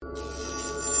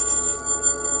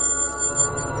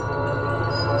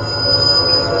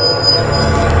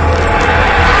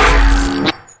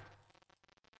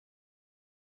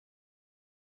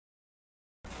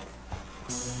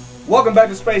Welcome back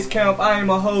to Space Camp. I am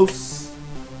a host.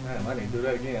 Damn, I didn't do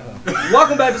that again, huh?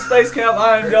 Welcome back to Space Camp.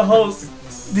 I am your host,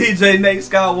 DJ Nate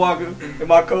Skywalker, and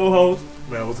my co-host.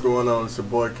 Man, what's going on? It's your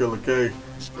boy Killa K.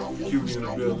 Cubie in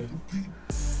the building.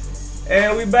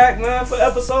 And we back, man, for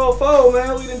episode 4,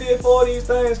 man. We done did 4 of these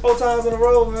things 4 times in a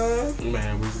row, man.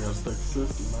 Man, we gotta stay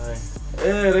consistent, man.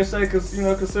 Yeah, they say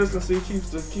consistency keeps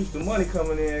the money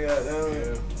coming in. Goddamn.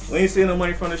 Yeah. We ain't seen no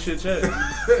money from this shit yet.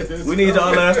 We need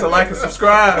y'all ass to like and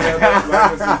subscribe. Man.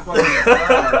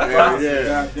 Yeah.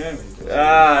 God damn it.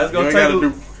 It's gonna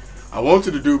take. I want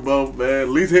you to do both, man. At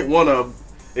least hit one of them.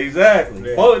 Exactly.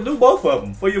 Yeah. Do both of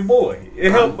them for your boy.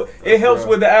 It helps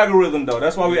with the algorithm, though.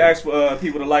 That's why we ask for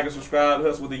people to like and subscribe. It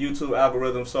helps with the YouTube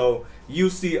algorithm. So you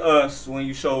see us when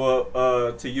you show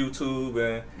up to YouTube,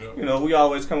 and you know we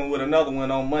always coming with another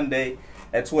one on Monday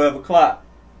at 12 o'clock.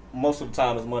 Most of the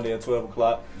time it's Monday at 12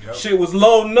 o'clock. Yep. Shit was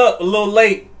loading up a little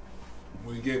late.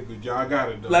 But y'all got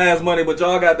it though. Last Monday, but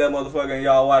y'all got that motherfucker, and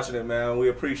y'all watching it, man. We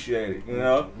appreciate it. You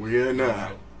know. We here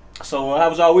now. So how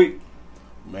was y'all week?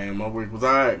 Man, my week was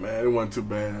alright, man. It wasn't too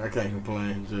bad. I can't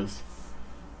complain. Just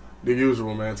the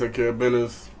usual, man. Take care of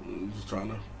business. Just trying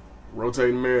to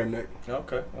rotate and marinate.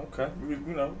 Okay. You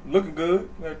know, looking good.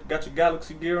 Got your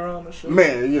Galaxy gear on and shit.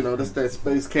 Man, you know, that's that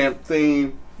space camp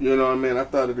theme. You know what I mean? I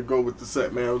thought it'd go with the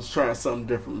set, man. I was trying something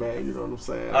different, man. You know what I'm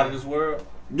saying? Out of this world?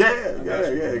 Yeah.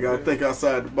 You gotta think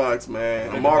outside the box, man.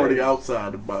 I'm already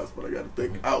outside the box, but I gotta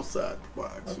think outside the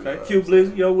box. Okay. Q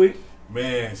Blizzy, your week?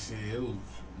 Man, shit,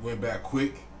 went back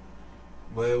quick,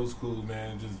 but it was cool,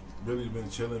 man. Just really been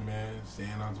chilling, man.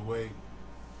 Staying out the way.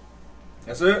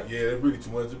 That's it? Yeah, it's really too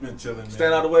much. It's been chilling, man.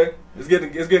 Staying out the way? It's getting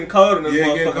cold in this motherfucker.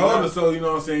 Yeah, it's getting colder, so, you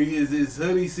know what I'm saying? It's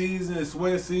hoodie season, it's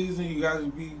sweat season. You got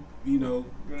to be,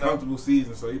 comfortable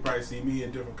season. So you probably see me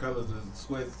in different colors of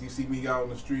sweats. You see me out on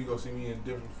the street, you go see me in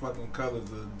different fucking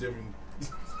colors of different...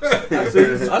 I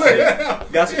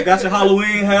see. Got your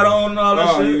Halloween hat on and all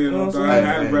that shit. Yeah, you know what I'm I saying?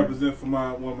 had to represent for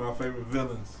one of my favorite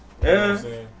villains. Yeah. You know what I'm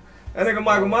saying? That nigga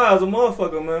Michael Myers a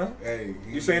motherfucker, man. Hey,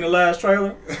 you seen the last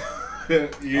trailer? Yeah.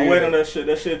 I'm waiting on that shit.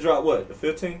 That shit dropped what? The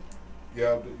 15th?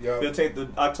 Yeah. 15th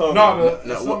of October.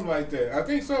 No, something like that. I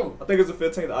think so. I think it's the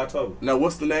 15th of October. Now,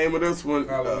 what's the name of this one?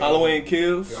 Halloween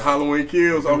Kills. Yeah. Halloween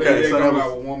Kills. Okay, they so coming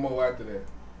out with one more after that.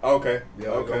 Okay. Yeah,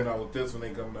 okay. Coming out with this one, they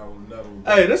coming out with another one.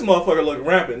 Hey, this motherfucker look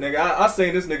rampant, nigga. I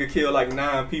seen this nigga kill like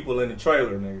 9 people in the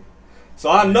trailer, nigga. So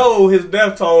I know his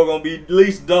death toll gonna be at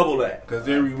least double that. Cause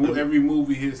every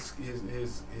movie, his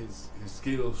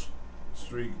skill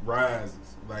streak rises.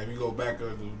 Like we go back,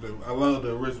 I love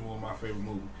the original, my favorite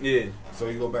movie. Yeah. So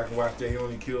you go back and watch that, he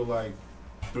only killed like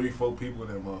 3-4 people in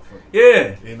that motherfucker.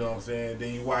 Yeah. You know what I'm saying?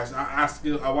 Then you watch, I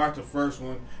watched the first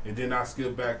one, and then I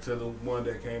skipped back to the one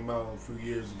that came out a few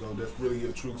years ago. That's really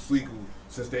a true sequel,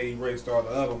 since they erased all the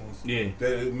other ones. Yeah.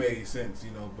 That it made sense,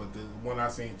 But the one I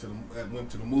seen went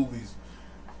to the movies,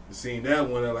 seen that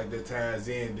one that ties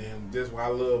in. Then that's why I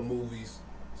love movies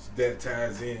that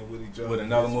ties in with each other. With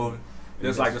another movie.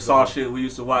 Just like the Saw shit we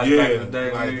used to watch back in the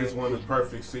day. Like this one is the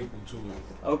perfect sequel to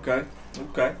it.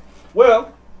 Okay.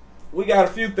 Well, we got a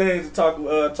few things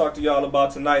to talk to y'all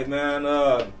about tonight, man.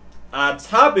 Our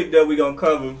topic that we're going to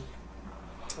cover,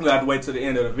 we have to wait till the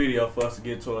end of the video for us to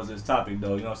get towards this topic,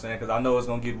 though. You know what I'm saying? Because I know it's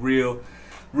going to get real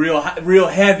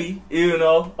heavy,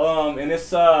 and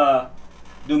it's,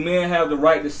 do men have the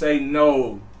right to say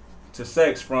no to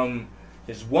sex from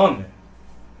his woman?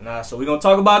 So we're going to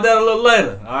talk about that a little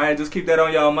later. All right? Just keep that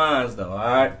on y'all minds, though. All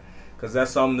right? Because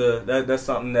that's something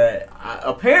that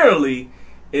apparently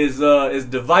is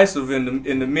divisive in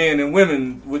the men and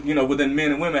women, within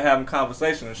men and women having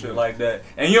conversation and shit like that.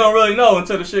 And you don't really know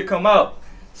until the shit come out.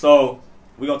 So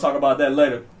we're going to talk about that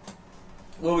later.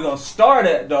 Where we're going to start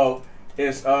at, though,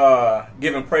 is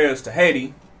giving prayers to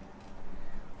Haiti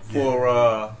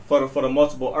for the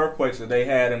multiple earthquakes that they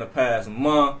had in the past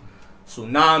month.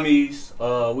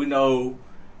 Tsunamis. We know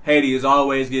Haiti is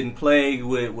always getting plagued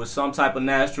with some type of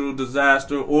natural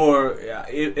disaster, or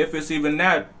if it's even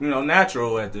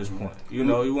natural at this point. You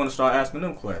want to start asking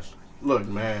them questions. Look,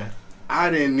 man, I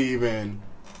didn't even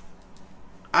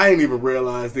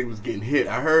realize they was getting hit.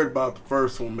 I heard about the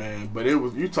first one, man, but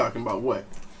you talking about what?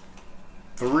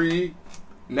 3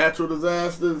 natural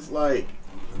disasters, like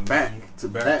back to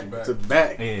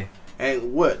back. Yeah.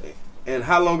 And what? And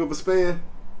how long of a span?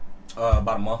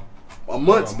 About a month. A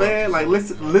month span? Like,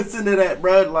 listen to that,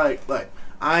 bro. Like,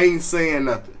 I ain't saying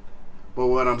nothing. But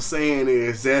what I'm saying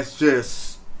is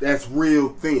that's real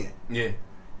thin. Yeah.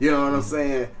 You know what I'm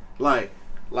saying? Like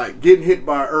getting hit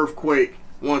by an earthquake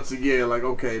once again, like,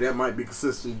 okay, that might be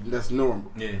consistent. That's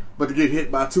normal. Yeah. But to get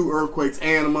hit by 2 earthquakes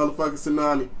and a motherfucking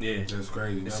tsunami. Yeah. That's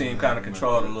crazy. It seemed kind of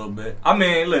controlled a little bit. I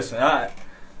mean, listen,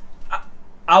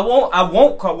 what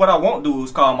I won't do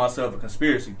is call myself a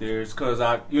conspiracy theorist, because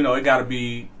it got to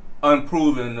be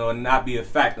unproven or not be a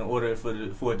fact in order for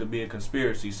it to be a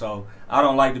conspiracy. So I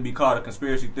don't like to be called a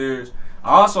conspiracy theorist.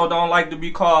 I also don't like to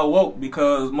be called woke,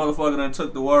 because motherfucker done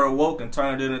took the word woke and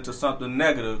turned it into something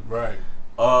negative. Right.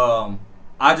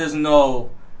 I just know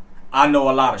I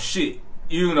know a lot of shit,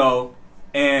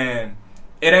 and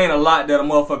it ain't a lot that a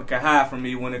motherfucker can hide from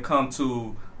me when it comes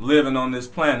to living on this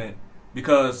planet,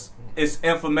 because it's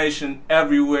information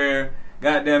everywhere.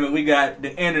 God damn it, we got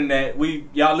the internet.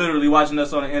 Y'all literally watching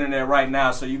us on the internet right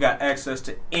now, so you got access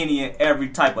to any and every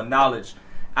type of knowledge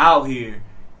out here.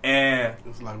 And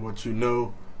it's like what you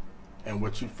know and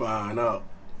what you find out.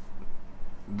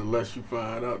 The less you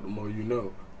find out, the more you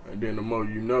know. And then the more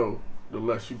you know, the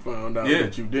less you found out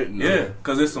that you didn't know. Yeah,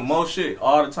 because it's some more shit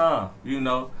all the time,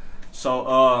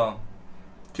 So,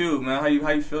 Cube, man, how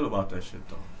you feel about that shit,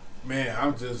 though? Man,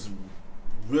 I'm just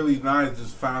really nice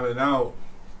just finding out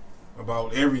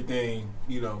about everything,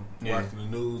 watching the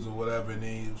news or whatever, and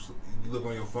then you look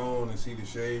on your phone and see the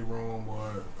Shade Room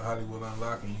or Hollywood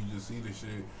Unlocked, and you just see the shit,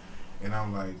 and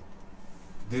I'm like,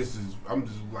 I'm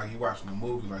just like, you watching a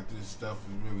movie, like, this stuff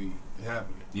is really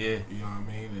happening. Yeah. You know what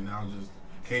I mean? And I just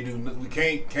we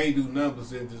can't do nothing but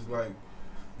say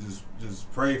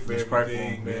just pray for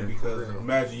everything, man, because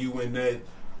imagine you in that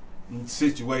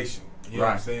situation. You know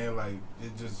what I'm saying? Like,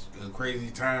 it's just crazy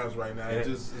times right now. It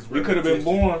just we could have been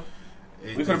born.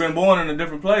 We could have been born in a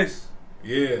different place.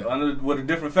 Yeah. With a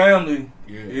different family.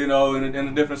 Yeah. In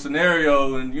a different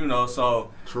scenario, and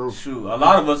so true. Shoot, a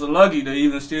lot of us are lucky to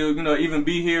even still, even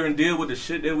be here and deal with the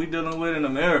shit that we dealing with in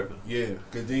America. Yeah,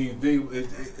 because then you think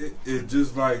it's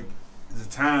just like the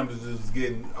times is just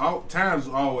getting. Times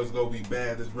always gonna be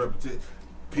bad. It's repetitive.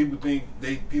 People think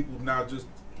people now just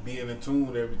being in tune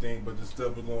with everything, but the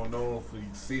stuff is going on for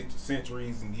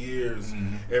centuries and years.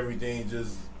 Mm-hmm. Everything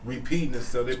just repeating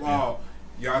itself.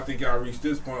 Y'all think y'all reached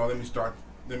this point? Let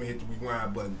me hit the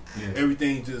rewind button. Yeah.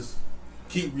 Everything just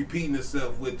keep repeating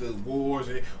itself with the wars.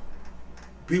 And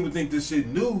people think this shit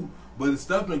new, but the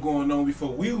stuff been going on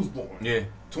before we was born. Yeah.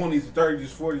 20s, 30s,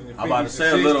 40s, and 50s, I'm about to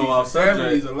say and 60s, a little off and 70s.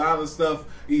 subject. A lot of stuff,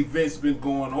 events been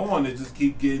going on that just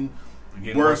keep getting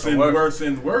worse and worse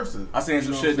and worse. I seen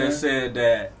some shit that said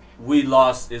that we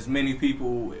lost as many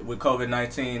people with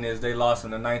COVID-19 as they lost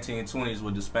in the 1920s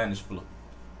with the Spanish flu.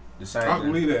 The same. I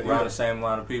believe that. Around the same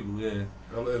amount of people. Yeah.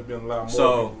 There's been a lot more.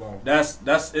 So that's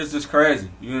it's just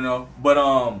crazy,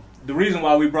 But the reason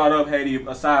why we brought up Haiti,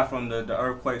 aside from the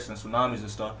earthquakes and tsunamis and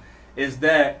stuff, is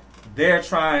that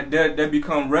they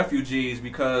become refugees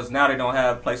because now they don't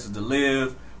have places to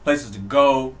live, places to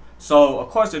go. So of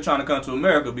course they're trying to come to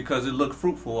America because it looked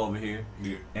fruitful over here.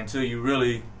 Yeah. Until you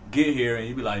really get here and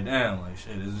you be like, damn, like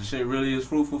shit, this shit really is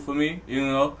fruitful for me,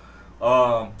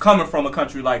 coming from a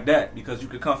country like that, because you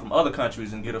could come from other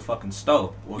countries and get a fucking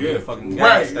stove or get a fucking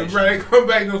gas station. Right. They come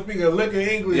back and don't speak a lick of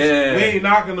English. Yeah. We ain't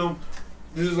knocking them.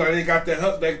 This is like they got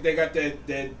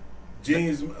that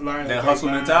jeans line. That hustle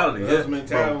mentality. Hustle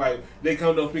mentality. Like, they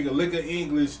come don't speak a lick of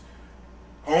English,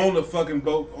 own the fucking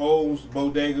owns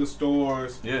bodega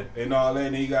stores. Yeah. And all that.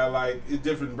 And he got it's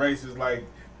different races. Like,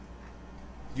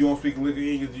 you don't speak a lick of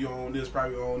English, you own this,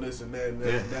 probably own this and that and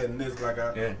that and this.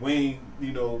 We ain't,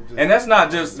 and that's not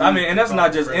just. And that's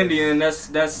not just Indian. That's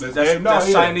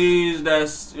Chinese.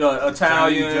 That's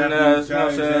Italian. That's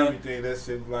everything. That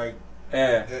shit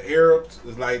the Arabs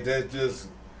is like that. Just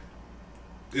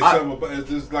it's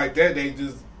just like that. They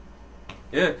just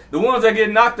the ones that get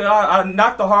knocked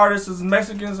the hardest is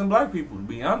Mexicans and black people. To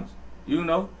be honest,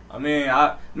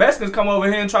 Mexicans come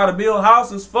over here and try to build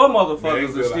houses for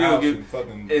motherfuckers and still get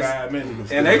fucking 5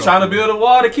 minutes. And they trying to build a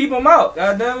wall to keep them out.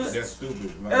 God damn it. That's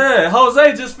stupid. Yeah,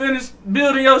 Jose just finished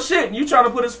building your shit and you trying to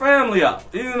put his family out.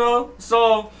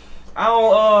 So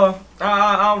I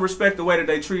don't respect the way that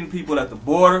they treating people at the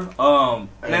border. Man,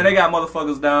 they got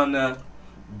motherfuckers down there.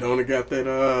 Don't it got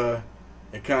that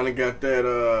it kind of got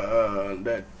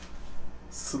that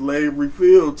slavery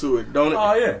feel to it, don't it?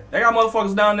 Oh yeah, they got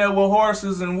motherfuckers down there with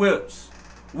horses and whips,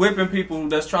 whipping people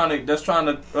that's trying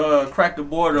to crack the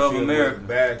border of America.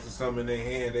 Bags or something in their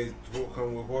hand, they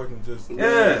come with horses and just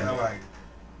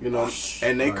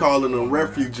and they calling them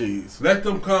refugees. Let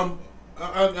them come.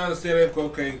 I understand that.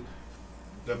 Okay,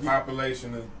 the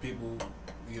population of people,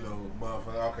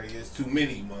 motherfucker. Okay, it's too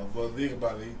many motherfuckers. Think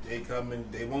about it. They come in,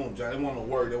 they want to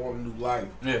work, they want a new life.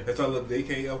 Yeah, that's all. Look, they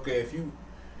can't. Okay, if you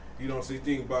see,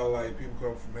 think about people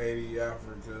come from Haiti,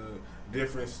 Africa,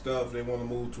 different stuff. They want to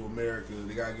move to America.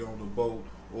 They gotta get on the boat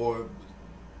or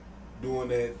doing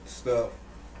that stuff,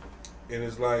 and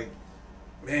it's like,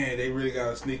 man, they really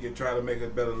gotta sneak and try to make a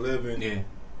better living. Yeah.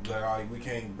 like, oh, we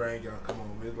can't bring y'all. Come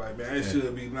on, it's like, man, it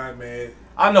should be not, man.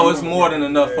 I know it's more than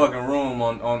enough fucking room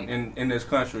in this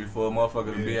country for a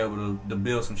motherfucker to be able to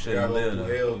build some shit and live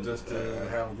there. Hell, just to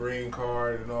have a green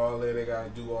card and all that, they gotta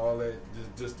do all that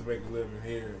just to make a living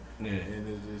here. Yeah, and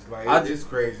it's just like it's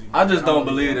crazy. Man. I just don't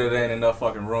believe that there ain't enough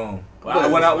fucking room. When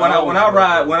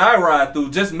I ride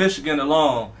through just Michigan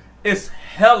alone, it's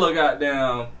hella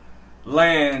goddamn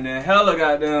land and hella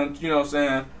goddamn, you know what I'm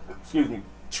saying? Excuse me,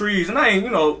 trees, and I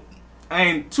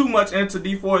ain't too much into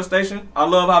deforestation. I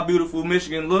love how beautiful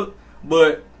Michigan look,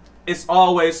 but it's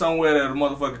always somewhere that a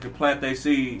motherfucker can plant their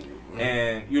seed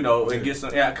and, and get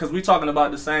some. Yeah, because we talking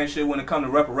about the same shit when it comes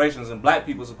to reparations, and black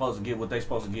people supposed to get what they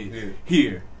supposed to get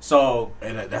here. So,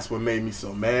 and that's what made me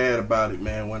so mad about it,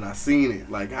 man, when I seen it.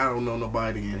 Like, I don't know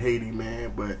nobody in Haiti,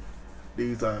 man, but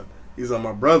these are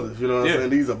my brothers, you know what I'm saying?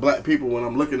 These are black people when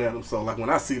I'm looking at them. So, like, when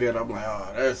I see that, I'm like,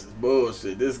 oh, that's just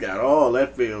bullshit. This got all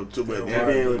that field to it. Yeah,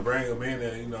 then bring them in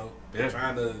there,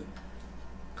 trying to,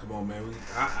 come on, man.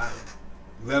 I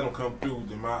let them come through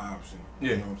to my option. Yeah.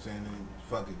 You know what I'm saying? And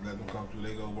fuck it, let them come through.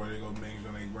 They go where they go, make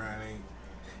sure they grind.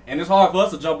 And it's hard for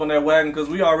us to jump on that wagon because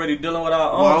we already dealing with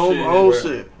our own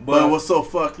shit. But what's so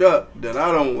fucked up that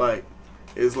I don't like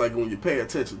is, like, when you pay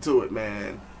attention to it,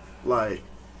 man, like,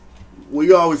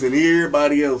 we always in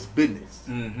everybody else's business.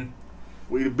 Mm-hmm.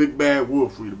 We the big bad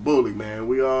wolf. We the bully, man.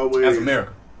 We always as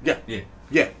America.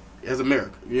 Yeah. As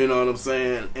America. You know what I'm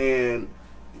saying? And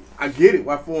I get it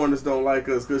why foreigners don't like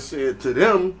us, because shit to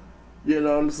them, you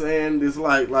know what I'm saying? It's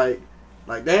like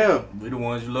damn. We the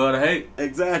ones you love to hate.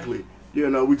 Exactly.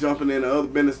 We jumping into other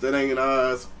business that ain't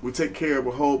ours. We take care of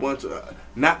a whole bunch of.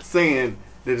 Not saying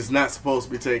that it's not supposed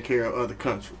to be taking care of other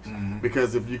countries. Mm-hmm.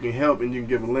 Because if you can help and you can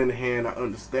give a lending hand, I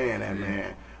understand that,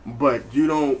 man. But you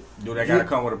don't... Do they gotta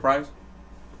come with a price?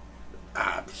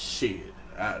 Shit.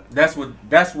 That's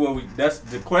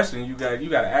the question you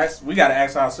gotta ask. We gotta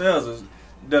ask ourselves is,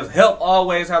 does help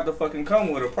always have to fucking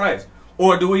come with a price?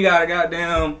 Or do we gotta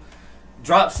goddamn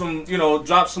drop some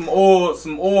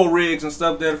oil rigs and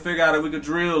stuff there to figure out if we could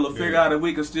drill or figure out if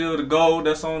we could steal the gold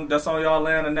that's on y'all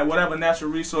land and that whatever natural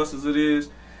resources it is.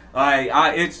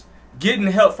 It's getting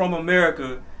help from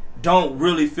America don't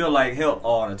really feel like help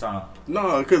all the time.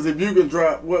 No, because if you can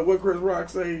drop what Chris Rock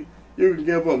say, you can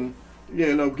give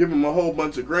them a whole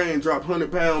bunch of grain, drop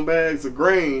 100-pound bags of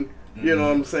grain. Mm-hmm. You know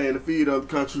what I'm saying, to feed other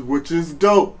countries, which is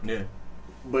dope. Yeah.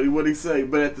 But what he say?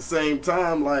 But at the same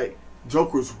time, like,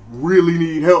 jokers really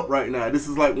need help right now. This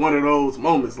is like one of those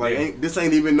moments. Like, this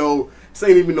ain't even no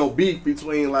beef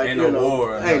between, like,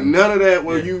 war, ain't none of that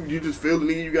where you just feel the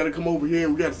need. You got to come over here.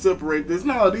 We got to separate this.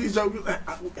 No, these jokers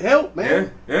help,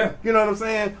 man. Yeah. You know what I'm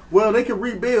saying? Well, they can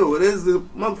rebuild. It is the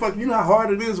motherfucker. You know how hard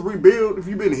it is to rebuild if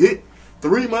you've been hit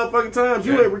 3 motherfucking times.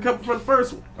 You ain't recovered from the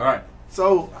first one. All right.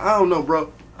 So I don't know,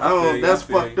 bro. That's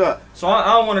fucked up. So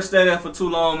I don't want to stay there for too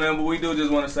long, man. But we do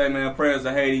just want to say, man, prayers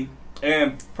to Haiti.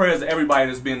 And prayers to everybody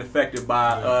that's being affected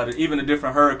by even the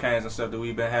different hurricanes and stuff that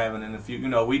we've been having in the few.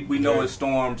 We know it's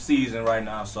storm season right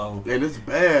now, so and it's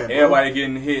bad. Everybody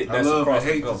getting hit. That's across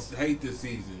the globe. I hate this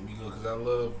season, because I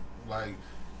love like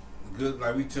good,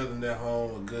 like we chilling at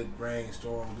home, a good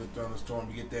rainstorm, a good thunderstorm.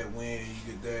 You get that wind,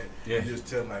 you get that. Yeah. You just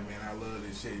tell like, man, I love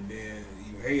this shit. Then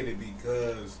you hate it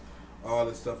because all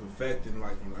this stuff affecting,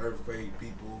 like from the earthquake,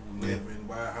 people living,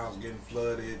 White House getting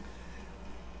flooded.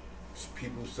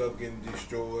 People's stuff getting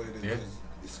destroyed. And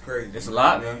it's crazy. It's a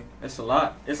lot, man. It's a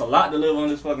lot. It's a lot to live on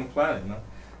this fucking planet, man.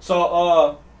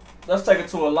 So, let's take it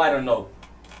to a lighter note.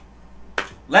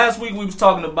 Last week we was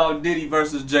talking about Diddy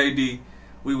Verzuz JD.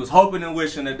 We was hoping and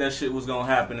wishing that shit was gonna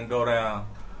happen and go down.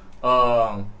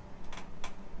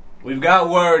 We've got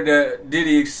word that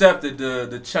Diddy accepted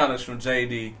the challenge from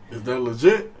JD. Is that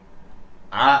legit?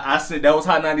 I said that was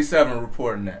Hot 97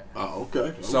 reporting that. Oh,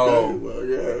 okay. So, well,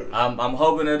 yeah. I'm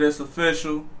hoping that it's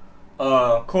official.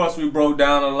 Of course, we broke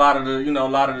down a lot of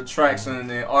the tracks and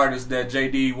the artists that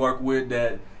JD worked with,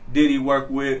 that Diddy worked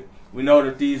with. We know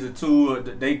that these are two.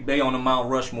 They on the Mount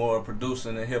Rushmore of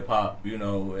producing in hip hop.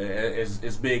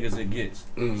 As big as it gets.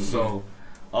 Mm-hmm. So,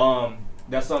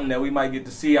 that's something that we might get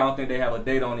to see. I don't think they have a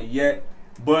date on it yet,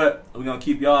 but we're gonna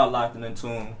keep y'all locked and in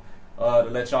tune. To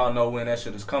let y'all know when that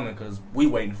shit is coming, because we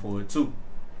waiting for it too.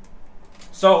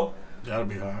 So that'll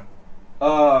be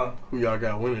hard. Who y'all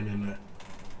got winning in that?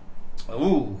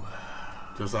 Ooh,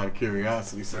 just out of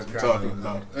curiosity, since we're talking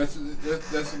about it.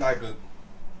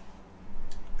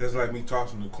 That's like me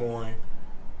tossing the coin,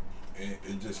 and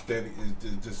it just steady.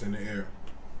 It's just in the air.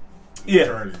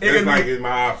 Yeah, it's like it's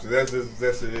my option. That's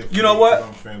it. You know what? I'm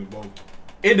a fan of both.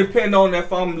 It depends on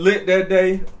if I'm lit that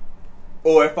day.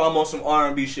 Or if I'm on some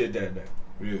R&B shit that day.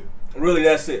 Yeah. really,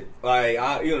 that's it. Like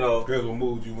Depends what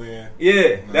mood you in.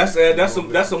 Yeah, that's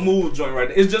a mood joint right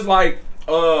there. It's just like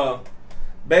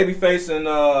Babyface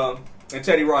and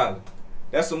Teddy Riley.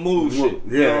 That's some mood shit.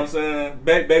 You know what I'm saying?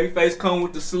 Babyface come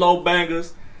with the slow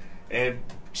bangers, and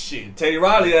shit, Teddy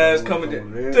Riley ass coming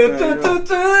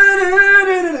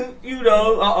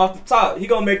off the top. He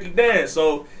gonna make you dance.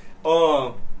 So,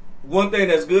 one thing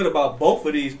that's good about both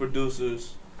of these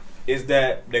producers is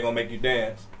that they're gonna make you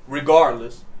dance,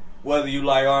 regardless whether you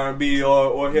like R&B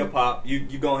or hip hop. You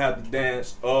gonna have to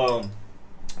dance.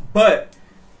 But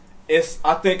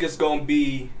I think it's gonna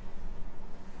be.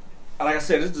 Like I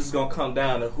said, it's just gonna come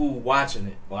down to who watching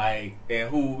it, like, and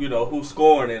who's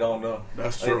scoring it on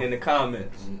that's true. In the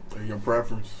comments. And your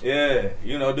preference. Yeah,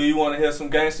 do you want to hear some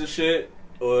gangster shit,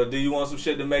 or do you want some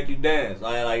shit to make you dance?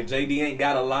 Like JD ain't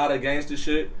got a lot of gangster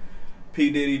shit. P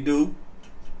Diddy do.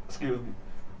 Excuse me,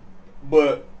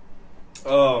 but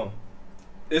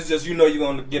it's just you're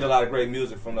gonna get a lot of great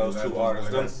music from those two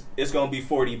artists. It's gonna be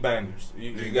 40 bangers.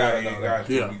 You gotta know that.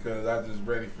 Because I just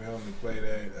ready for him to play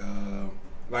that.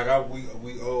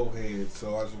 We old heads,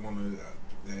 so I just want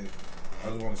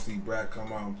to see Brat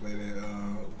come out and play that.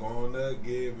 Gonna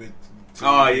give it.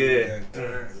 Oh yeah.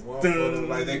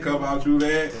 Like they come out and do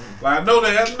that. Like I know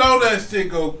that shit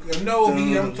go. I know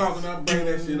I'm talking. I bring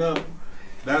that shit up.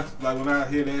 That's like when I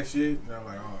hear that shit, I'm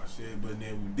like, oh shit. But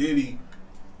then with Diddy,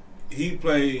 he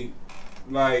played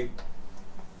like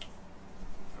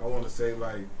I want to say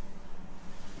like.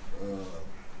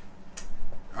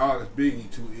 All it's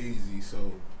Biggie too easy,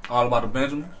 so all about the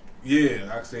Benjamins.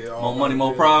 Yeah, I say all more money,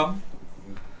 more problem.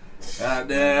 God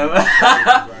damn.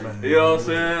 You know what I'm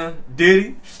saying?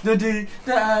 Diddy.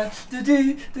 That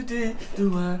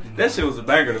shit was a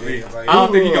banger to me. I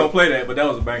don't think he gonna play that, but that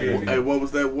was a banger to me. Hey, what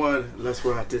was that one? Let's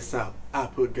ride this out. I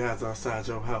put guys outside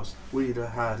your house. We the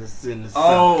hottest in the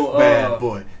South. Bad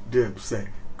boy, Dipset.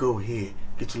 Go ahead,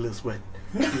 get your little sweat.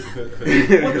 What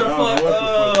the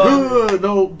fuck?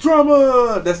 No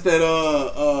drama. That's that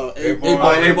A-Boy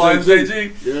MJG.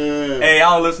 Yeah. Hey,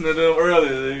 I was listening to them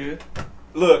earlier. Nigga.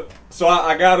 Look, so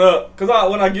I got up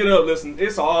because when I get up, listen,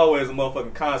 it's always a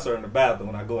motherfucking concert in the bathroom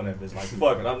when I go in that bitch. Like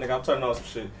fuck it, I'm turning on some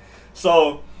shit.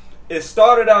 So it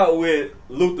started out with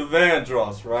Luther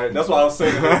Vandross, right? That's why I was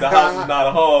saying the house is not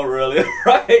a home, really,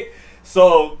 right?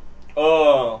 So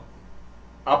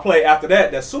I played after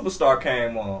that Superstar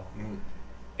came on.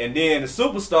 And then the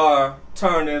Superstar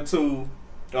turned into,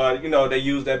 they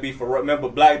used that beat for, remember,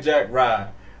 Blackjack, Ride,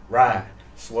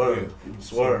 Swerve.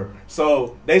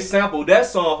 So they sampled that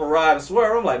song for Ride and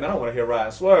Swerve. I'm like, man, I want to hear Ride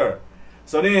and Swerve.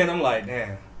 So then I'm like,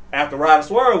 damn. After Ride and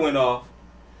Swerve went off,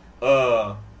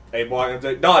 then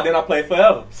I played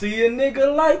Forever. See a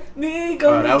nigga like me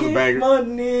gonna get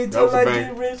money till I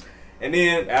get rich. And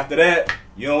then after that,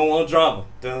 you don't want drama.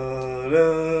 Drama!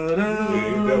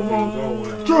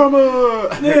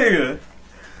 Nigga.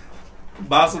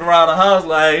 Bouncing around the house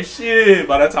like shit.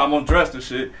 By that time I'm dressed and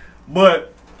shit.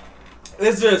 But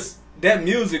it's just that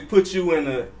music puts you in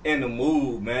the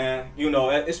mood, man.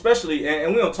 Especially,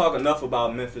 and we don't talk enough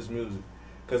about Memphis music.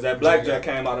 Because that Blackjack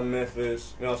came out of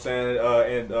Memphis, you know what I'm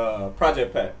saying? And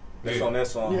Project Pat. That's on that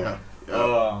song. Yeah.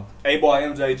 A-Boy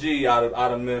MJG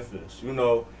out of Memphis.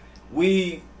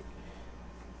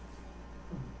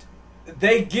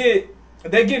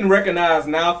 They getting recognized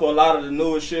now for a lot of the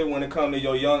newest shit when it comes to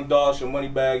your Young Dogs, your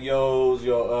Moneybag Yo's,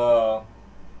 your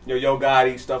Yo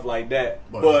Gotti, stuff like that.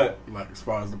 But like as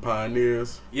far as the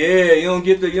pioneers, yeah, you don't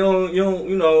get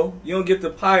the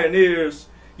pioneers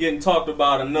getting talked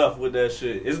about enough with that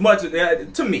shit. As much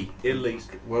as to me, at least.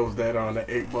 What was that on the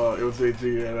 8-Ball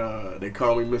LJG and They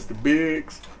Call Me Mr.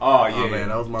 Biggs? Oh yeah, man,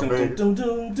 that was my baby.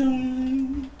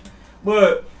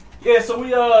 But yeah, so we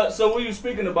were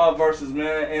speaking about verses,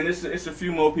 man, and it's a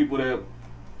few more people that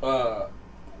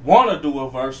want to do a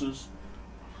verses,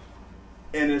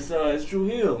 and it's Dru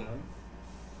Hill, man.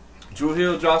 Dru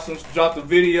Hill dropped a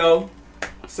video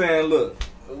saying, look,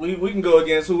 we can go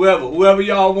against whoever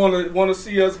y'all want to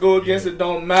see us go against. It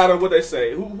don't matter what they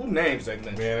say. Who names that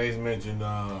name? Man, they mentioned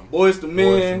Boys to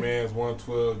Men,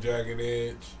 112, Jagged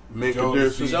Edge, Mint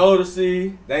Condition.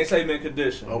 Jodeci. They ain't say Mint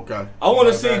Condition. Okay. I want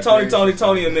to see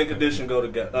Tony and Mint Condition go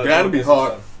together. That'll be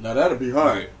hard. Now that'll be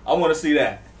hard. I want to see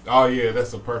that. Oh yeah,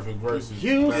 that's a perfect verse.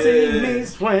 You see me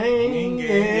swing.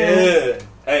 Yeah.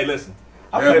 Hey, listen.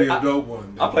 That'll be a dope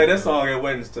one. I play that song at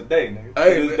weddings today, nigga.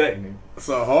 Hey, to this day, nigga.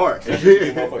 So hard.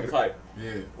 Motherfuckers hype.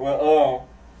 Yeah. Well,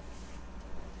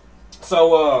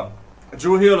 so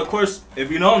Dru Hill, of course,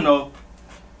 if you don't know,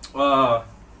 I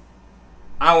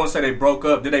don't want to say they broke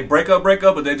up. Did they break up,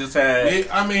 or they just had?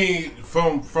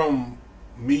 From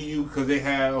me, because they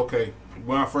had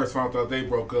when I first found out they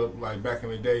broke up, like back in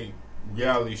the day,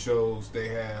 reality shows, they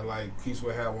had like Keith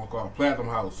Sweat had one called Platinum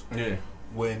House. Yeah.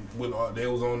 When they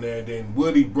was on there, and then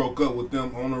Woody broke up with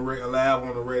them on the live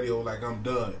on the radio, like I'm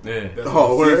done. Yeah. That's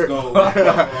word. Cisco,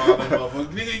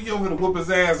 nigga, you over to whoop his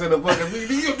ass in the fucking.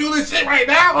 You do this shit right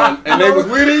now, and they was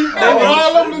with him.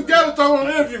 all of them together talking on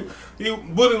the interview.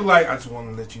 Woody was like, I just want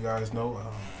to let you guys know,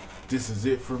 this is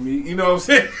it for me. You know what I'm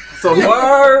saying? So he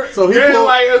pulled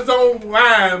like his own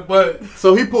line, but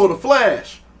so he pulled a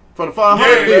Flash for the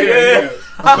 500. Yeah.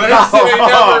 But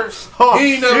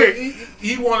he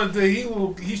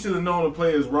should have known to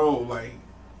play his role. Like,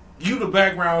 you the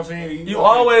background singer. You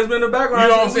always been the background singer. You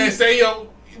know what I'm saying? singer. Say, yo,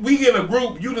 we get in a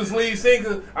group, you the lead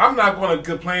singer. I'm not going to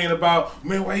complain about,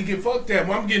 man, why you get fucked that?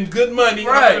 Well, I'm getting good money.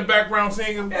 Right. I'm the background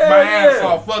singer. My ass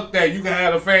off. Fuck that. You can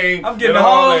have the fame. I'm getting the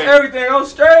hoes, everything. I'm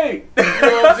straight. You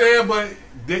know what I'm saying?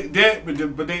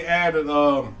 But they added,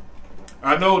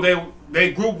 I know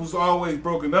they group was always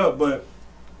broken up, but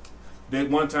that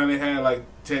one time they had like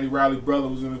Teddy Riley's brother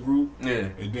was in the group. Yeah.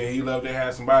 And then he left, they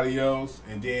had somebody else.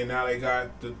 And then now they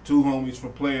got the two homies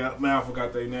from Player. Man, I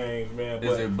forgot their names, man.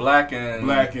 Is it Black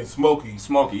and Smokey?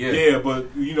 Smokey, yeah. Yeah, but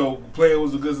you know, Player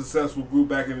was a good successful group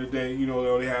back in the day. You know, they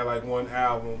only had like one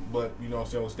album, but you know what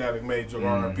I'm saying, with Static Major,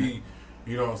 R&B.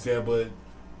 You know what I'm saying? But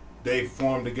they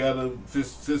formed together.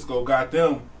 Cisco got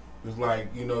them. It was like,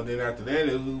 you know, then after that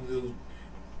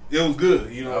it was good,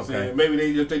 you know what I'm saying? Maybe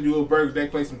they do a burger, they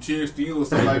play some Cheers to You or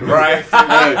something like that. Right.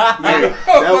 That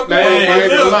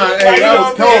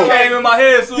was cold. It came in my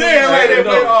head soon. Yeah, like they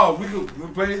play,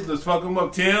 we play, let's fuck them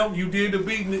up. Tim, you did the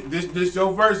beat, this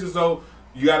your verses, so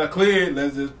you gotta clear it.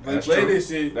 Let's play this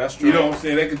shit. That's true. You know what I'm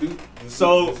saying? They could do.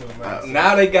 So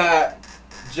now they got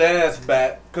Jazz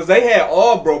back, because they had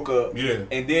all broke up. Yeah.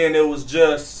 And then it was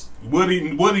just Woody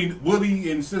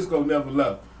and Cisco never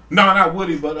left. No, not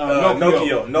Woody, but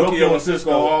Nokia and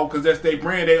Cisco, all because that's their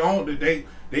brand. They own it.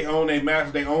 They own their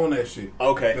master. They own that shit.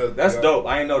 Okay, that's dope.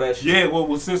 I ain't know that shit. Yeah, well,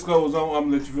 when Cisco was on, I'm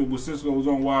gonna let you feel. When Cisco was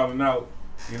on Wild and Out,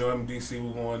 you know, MDC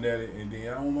was going at it, and then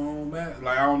I own my own master.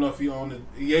 Like I don't know if he owned it.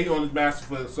 Yeah, he owned his master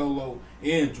for solo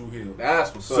and Dru Hill.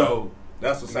 That's what's up. So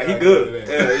that's what's up. He good.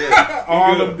 Yeah.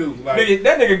 All them dudes. Like,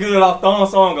 that nigga good off Thong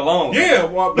Song alone. Yeah,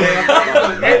 well,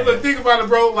 man. Hey, look, think about it,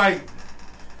 bro. Like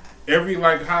every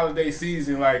like holiday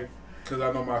season, like. Because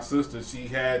I know my sister, she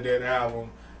had that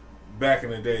album back in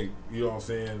the day. You know what I'm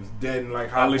saying? Dead and like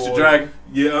Hot Unleash Boys. the Dragon?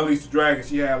 Yeah, Unleash the Dragon.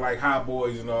 She had like Hot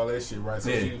Boys and all that shit, right?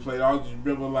 So she played all. You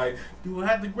remember like, do I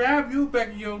have to grab you back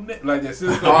in your neck? Like that.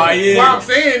 Cisco. Oh, yeah. What I'm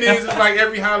saying is, it's like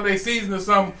every holiday season or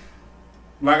something.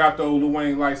 Like I throw Lil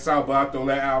Wayne Lights Out, but I throw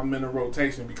that album in the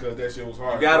rotation because that shit was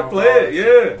hard. You gotta play it,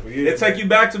 yeah. It take you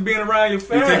back to being around your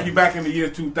family. It take you back in the year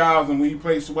 2000 when you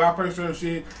play. When I play certain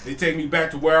shit, it take me back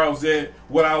to where I was at,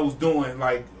 what I was doing,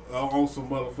 like on some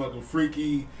motherfucking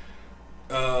freaky,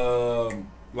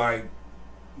 like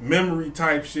memory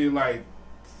type shit, like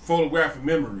photographic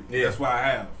memory. Yeah. That's what I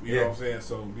have. You know what I'm saying?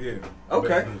 So yeah.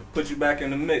 Okay. Put you back in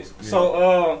the mix.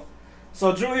 Yeah.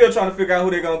 So Dru Hill trying to figure out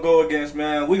who they're gonna go against,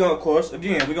 man. We gonna, of course,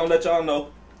 again, we gonna let y'all know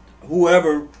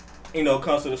whoever, you know,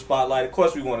 comes to the spotlight. Of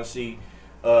course, we want to see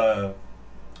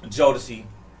Jodeci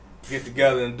get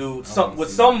together and do something with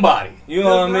somebody. You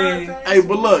know what I mean? Hey,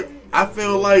 but look, I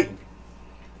feel like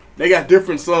they got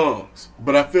different songs,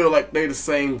 but I feel like they the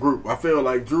same group. I feel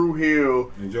like Dru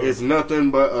Hill is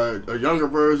nothing but a younger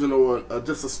version or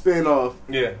just a spin-off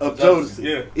of Jodeci.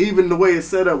 Yeah. Even the way it's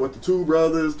set up with the two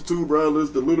brothers,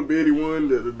 the little bitty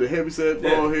one, the heavyset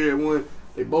bald head one,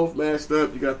 they both matched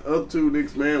up. You got the other two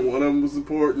niggas, man. One of them was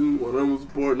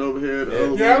supporting over here.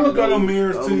 The other I look at them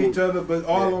mirrors to each other, but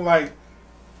all of them like.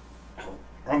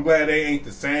 I'm glad they ain't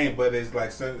the same, but it's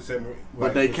like similar.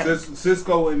 But they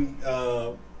Cisco and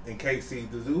KC,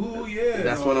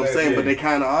 that's what I'm saying. But they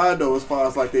kind of are though, as far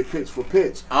as like they pitch for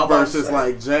pitch versus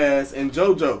like Jazz and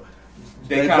JoJo.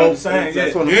 They kind of the same.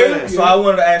 That's what I'm saying. So I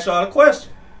wanted to ask y'all a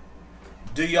question.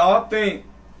 Do y'all think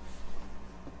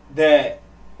that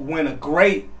when a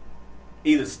great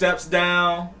either steps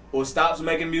down or stops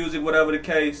making music, whatever the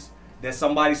case, that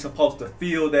somebody's supposed to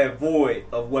fill that void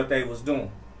of what they was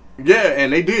doing? Yeah,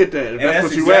 and they did that. That's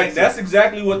what you asked. That's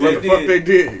exactly what they did. Fuck they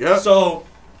did. Yep. So,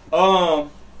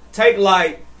 take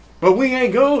like. But we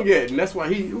ain't gone yet, and that's why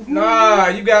he. Nah,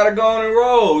 you gotta go on and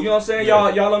roll. You know what I'm saying?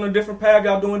 Yeah. Y'all on a different path.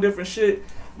 Y'all doing different shit.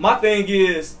 My thing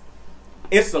is,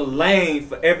 it's a lane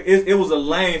for it was a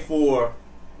lane for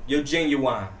your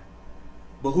Genuine,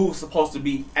 but who's supposed to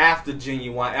be after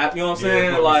Genuine? You know what I'm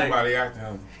saying? Like somebody after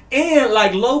him. And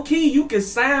like low key, you can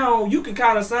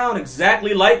kind of sound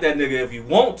exactly like that nigga if you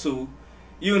want to,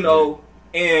 you know.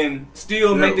 and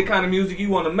still make the kind of music you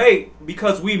want to make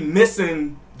because we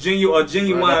missing genuine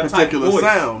that particular type voice.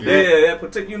 sound. Yeah, that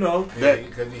particular,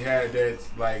 because he had that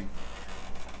like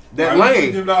that like,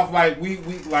 lane. We off like we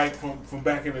like from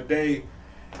back in the day,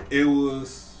 it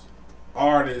was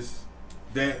artists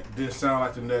that didn't sound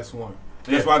like the next one.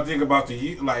 That's why I think about the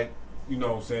year, like, you know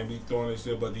what I'm saying, we throwing this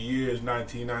shit, but the year is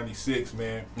 1996,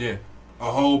 man. Yeah.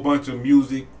 A whole bunch of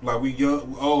music, like we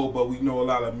young, old, but we know a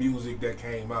lot of music that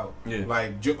came out. Yeah.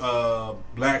 Like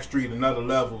Blackstreet, Another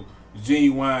Level,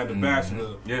 Genuine, The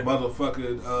Bachelor,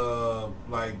 motherfucker,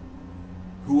 like,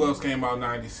 who else came out in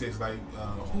 96? Like,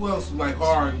 who else, like,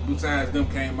 hard besides them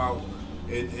came out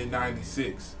in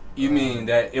 96? You mean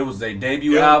that it was their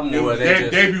debut album? It or was they their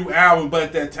just... debut album, but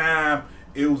at that time,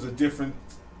 it was a different...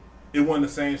 It wasn't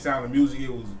the same sound of music.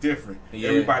 It was different. Yeah.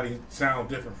 Everybody sound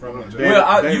different from each other.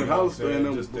 David Hollister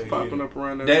was popping up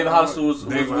around that David time. Hollister was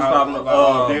popping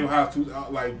up. David Hollister,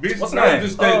 like, bitch, what's not name?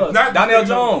 just Donnell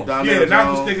Jones. Not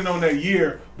just sticking on that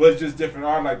year, but just different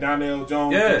art, like Donnell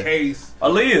Jones, The Case,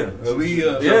 Aaliyah, you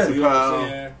know what I'm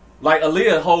saying? Like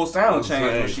Aaliyah's whole sound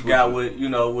changed when she got with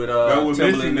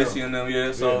Timberland, Missy and them.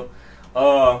 Yeah, so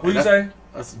who you say?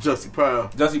 That's Jussie Powell.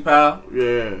 Jussie Powell.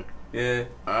 Yeah.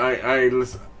 I ain't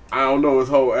listen. I don't know his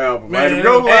whole album. Man,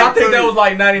 I think that was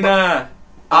like 99.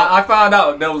 I found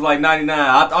out that was like 99.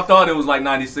 I thought it was like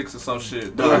 96 or some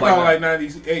shit. I thought like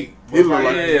 98. It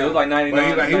was it was like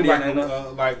 99. He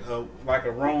was like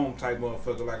a Rome type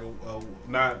motherfucker, like a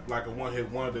not like a one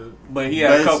hit wonder. But he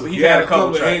had a couple. He had a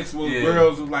couple hits with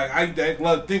girls. Was like I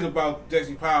love think about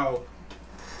Jussie Powell.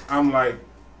 I'm like,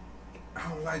 I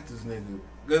don't like this nigga.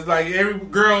 Cause like every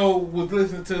girl was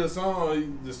listening to the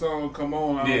song would come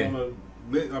on. I don't wanna.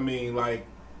 I mean, like,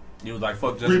 you was like,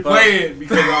 fuck Jussie Powell. Replay it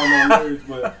because I don't know words,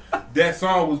 but that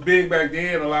song was big back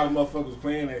then. A lot of motherfuckers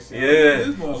playing that shit. Yeah.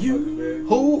 This motherfucker, man.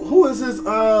 Who is his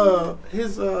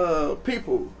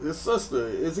people? His sister?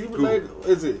 Is he related?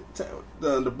 Is it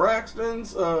the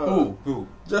Braxtons? Who?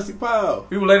 Jussie Powell.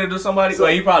 He related to somebody?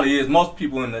 Well, he probably is. Most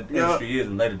people in the industry is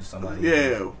related to somebody.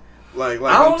 Yeah. Like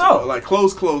I don't know. Like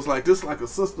close, like this, like a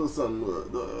sister or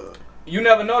something. You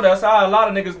never know. That's how a lot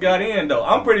of niggas got in, though.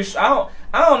 I'm pretty sure.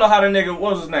 I don't know how the nigga,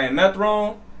 what was his name?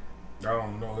 Methrone? I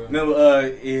don't know him. Remember,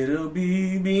 it'll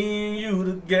be me and you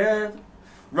together,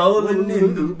 rolling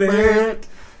in the bed,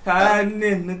 hiding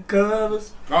in the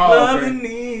covers, loving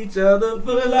each other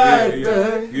for life.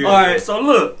 Yeah. All right, so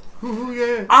look.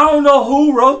 Ooh, I don't know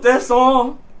who wrote that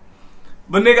song.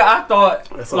 But nigga, I thought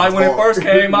like when it first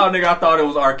came out, nigga, I thought it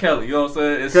was R. Kelly. You know what I'm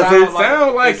saying?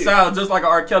 It sounds just like an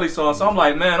R. Kelly song. So I'm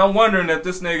like, man, I'm wondering if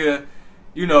this nigga,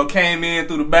 came in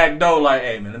through the back door like,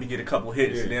 hey man, let me get a couple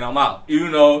hits and then I'm out.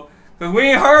 Cause we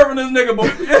ain't heard from this nigga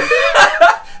before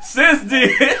since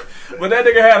then. But that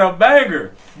nigga had a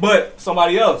banger. But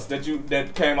somebody else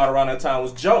that came out around that time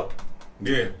was Joe.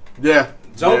 Yeah.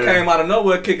 Joe came out of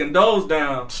nowhere kicking those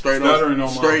down. Stuttering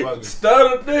on my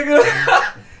Stutter,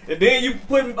 nigga. And then you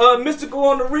put Mystical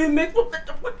on the remix.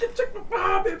 What the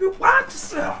baby, watch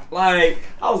yourself. Like,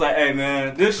 I was like, hey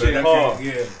man, this shit hard.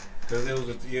 Because it was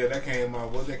that came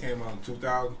out. What that came out in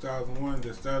 2000, 2001.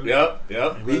 That started.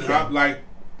 Yep. Like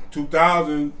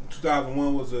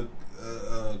 2001 was a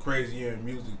crazy year in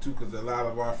music too, because a lot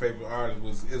of our favorite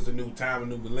artists it's a new time, a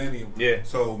new millennium. Yeah.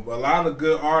 So a lot of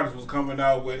good artists was coming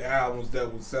out with albums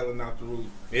that was selling out the roof.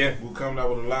 Yeah. We were coming out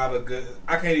with a lot of good.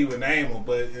 I can't even name them,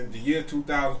 but in the year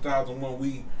 2000, 2001,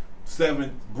 we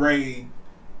 6th,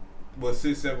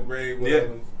 7th grade,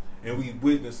 whatever. And we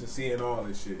witnessed and seeing all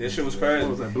this shit. This shit was crazy.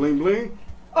 What was that? Bling Bling?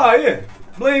 Oh yeah,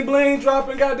 Bling Bling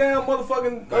dropping goddamn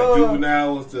motherfucking.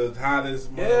 Juvenile was the hottest.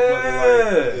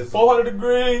 Yeah, like, 400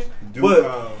 degrees. But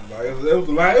it was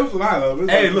a lot. It was a lot of it.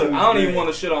 Hey, look, I don't even want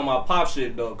to shit on my pop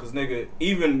shit though, cause nigga,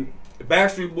 even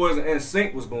Backstreet Boys and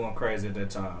NSYNC was going crazy at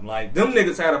that time. Like them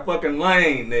niggas had a fucking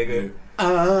lane, nigga. Yeah.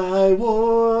 I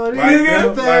want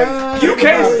it that. You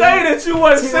can't say that you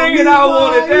wasn't singing I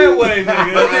Want It That Way,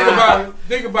 nigga. But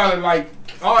think about it, like,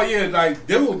 oh yeah, like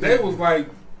they was like.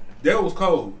 That was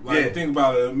cold. Like, think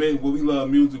about it. I mean, we love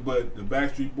music, but the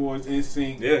Backstreet Boys,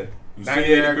 NSYNC,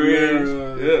 98 Degrees,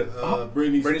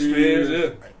 Britney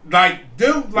Spears, like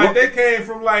them, like they came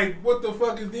from like, what the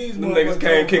fuck is these? Them niggas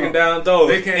came kicking down doors.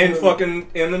 They came and fucking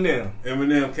Eminem.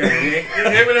 Eminem came.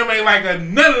 Eminem ain't like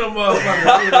none of them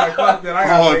motherfuckers. He like, fuck that. I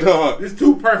gotta it's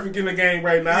too perfect in the game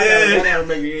right now. I gotta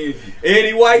make it edgy.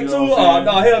 Eddie White too. Oh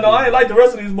no, hell no, I ain't like the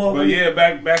rest of these motherfuckers. But yeah,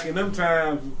 back in them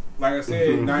times. Like I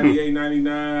said, 98,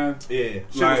 99. Yeah.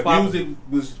 Like, music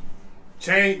was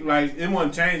changed. Like, it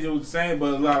wasn't changed. It was the same,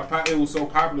 but it was so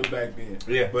popular back then.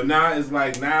 Yeah. But now it's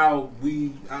like, I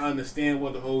understand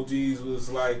what the OGs was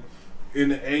like in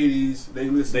the 80s. They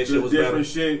listened to different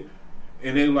shit.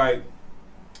 and they like,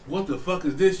 what the fuck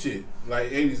is this shit? Like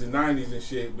 80s and 90s and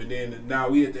shit. But then now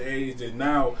we at the age that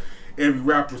now every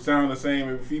rapper sound the same.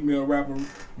 Every female rapper,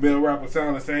 male rapper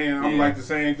sound the same. I'm like the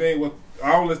same thing. Well,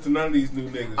 I don't listen to none of these new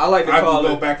niggas. I just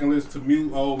go back and listen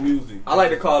to old music. I like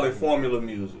to call it formula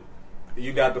music.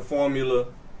 You got the formula.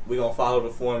 We gonna follow the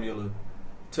formula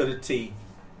to the T,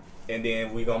 and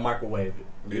then we gonna microwave it.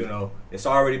 Yeah. You know, it's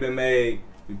already been made.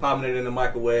 We popping it in the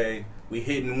microwave. We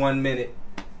hitting 1 minute.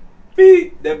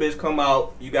 Beep, that bitch come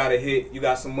out. You got a hit. You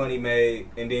got some money made,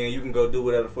 and then you can go do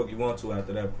whatever the fuck you want to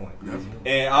after that point. Mm-hmm.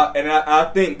 And I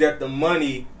think that the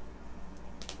money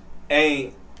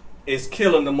is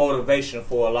killing the motivation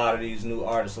for a lot of these new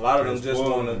artists. A lot of them just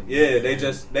wanna,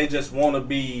 they just wanna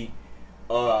be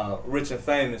rich and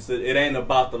famous. It ain't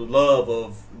about the love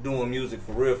of doing music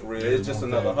for real. It's just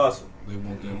another hustle. They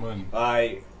want their money.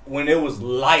 Like when it was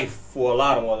life for a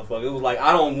lot of motherfuckers, it was like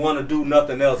I don't want to do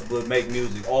nothing else but make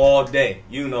music all day,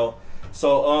 you know.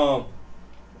 So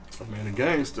I mean, the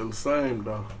game's still the same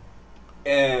though.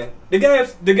 And the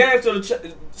game's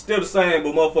still the same,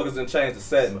 but motherfuckers done changed the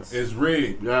settings. It's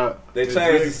rigged. Yeah, they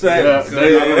changed the settings.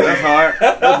 Yeah, that's hard.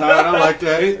 That's hard. I like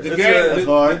that. The game is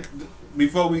hard.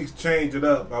 Before we change it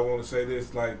up, I want to say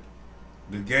this: like,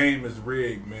 the game is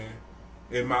rigged, man.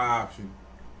 In my option,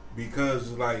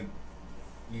 because like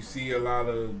you see a lot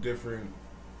of different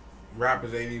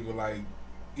rappers ain't even like,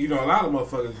 you know, a lot of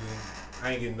motherfuckers.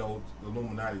 I ain't getting no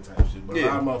Illuminati type shit, but a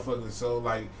lot of motherfuckers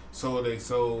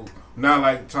so not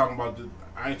like talking about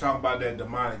I ain't talking about that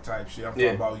demonic type shit. I'm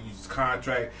talking about you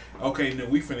contract. Okay, then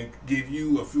we finna give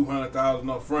you a few $100,000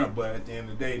 up front, but at the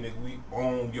end of the day, nigga, we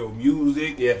own your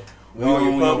music. Yeah. We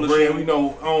own your brand. We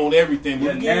don't own everything. We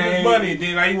give you this money, and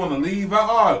then now you want to leave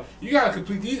out. You gotta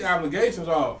complete these obligations.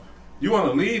 You want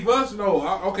to leave us? No.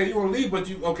 Okay, you want to leave, but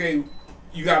you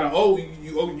gotta owe.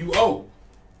 You owe.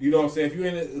 You know what I'm saying? If you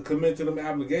ain't commit to them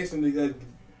obligations,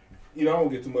 you know, I don't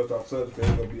get too much off subject.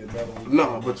 There's gonna be another one.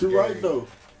 No, but you're right though.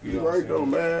 You're right though,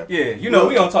 man. Yeah, you know,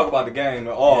 we gonna talk about the game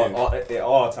at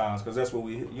all times because that's what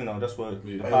the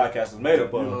podcast is made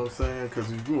up of. You know what I'm saying?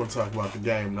 Because if you want to talk about the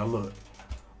game, now look,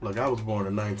 I was born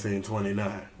in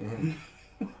 1929.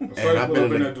 Mm-hmm. And I've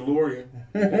been in that DeLorean.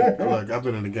 Look, I've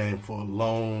been in the game for a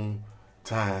long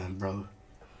time, brother.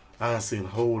 I done seen a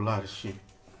whole lot of shit.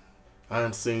 I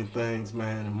done seen things,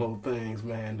 man, and more things,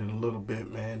 man, than a little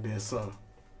bit, man, than some.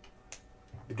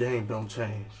 The game don't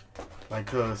change. Like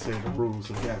Cuz said, the rules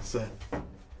have got set.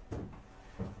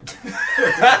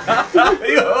 That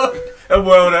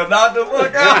boy over there knocked the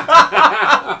fuck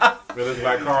out. It looks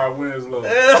like Carl Winslow.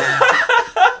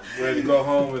 Ready to go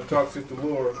home and talk to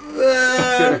Laura.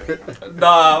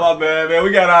 Nah, my bad, man.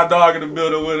 We got our dog in the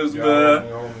building with us, man.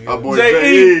 Our boy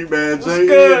J.E., man. J.E. in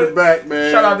the back,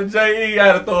 man. Shout out to J.E. I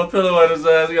had to throw a pillow at his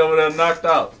ass. He over there knocked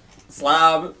out.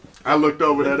 Slobbing. I looked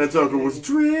over there. That joker was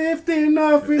drifting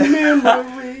off in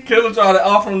memory. Killa tried to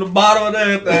offer him the bottle and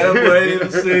everything. That boy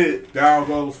didn't see it. Down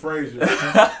goes Frazier.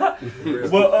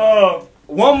 But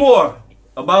one more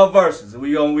about Verzuz.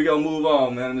 We gonna move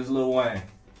on, man. This Lil Wayne.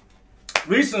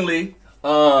 Recently,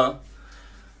 Birdman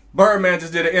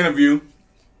just did an interview.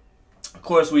 Of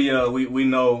course, we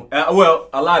know. Well,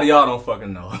 a lot of y'all don't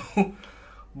fucking know,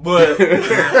 but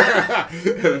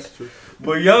that's true.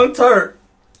 But Young Turk,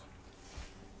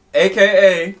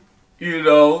 AKA,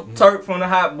 Turk from the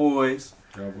Hot Boys.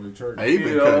 Cowboy Turk. Hey, he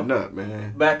been cutting up,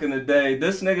 man. Back in the day,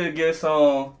 this nigga gets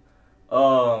on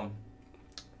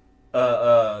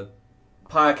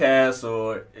podcast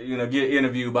or get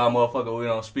interviewed by a motherfucker we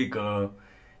don't speak of,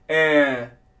 and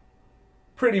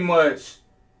pretty much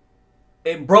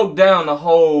it broke down the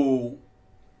whole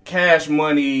Cash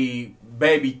Money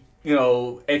baby,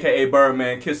 AKA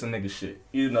Birdman kissing nigga shit,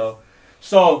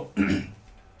 So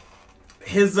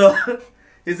his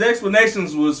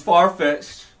explanations was far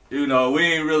fetched, we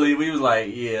was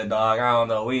like, yeah, dog, I don't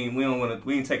know, we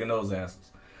ain't taking those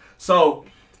answers. So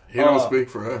he don't speak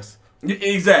for us.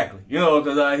 Exactly,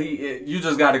 because you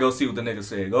just got to go see what the nigga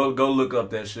said. Go look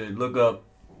up that shit. Look up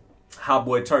Hot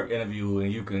Boy Turk interview,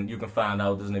 and you can find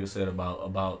out what this nigga said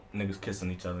about niggas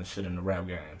kissing each other and shit in the rap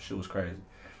game. Shit was crazy.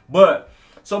 But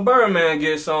so Birdman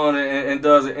gets on and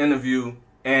does an interview,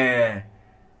 and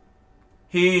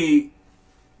he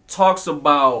talks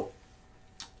about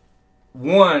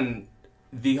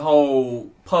the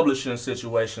whole publishing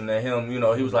situation that him. He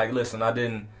was like, listen, I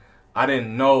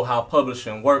didn't know how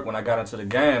publishing worked when I got into the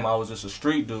game. I was just a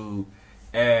street dude,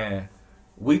 and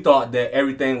we thought that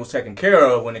everything was taken care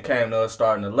of when it came to us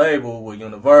starting the label with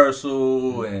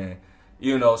Universal, and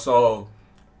so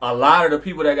a lot of the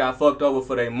people that got fucked over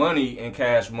for their money in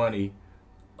Cash Money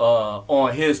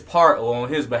on his part or on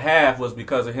his behalf was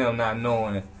because of him not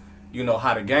knowing you know,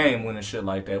 how the game went and shit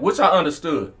like that, which I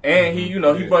understood. And he, you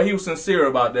know, but he was sincere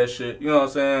about that shit. You know what I'm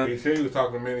saying? He said he was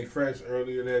talking to Manny Fresh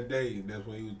earlier that day. That's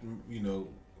what he was, you know,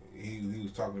 he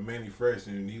was talking to Manny Fresh,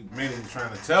 and Manny was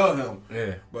trying to tell him,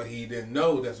 but he didn't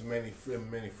know that's Manny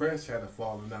Fresh had a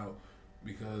falling out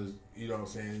because, you know what I'm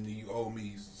saying, you owe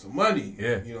me some money.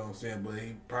 Yeah. You know what I'm saying? But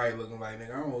he probably looking like,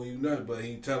 nigga, I don't owe you nothing. But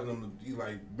he telling him, he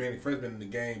like, Manny Fresh been in the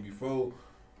game before.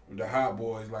 The hot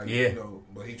boys, like, you know,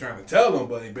 but he trying to tell them,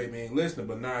 but baby ain't listening.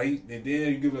 But now and then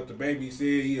you give up the baby. He said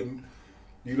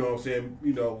you know what I'm saying,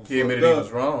 you know, he admitted he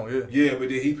was wrong. Yeah, but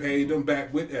then he paid them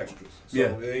back with extras.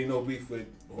 So there ain't no beef with.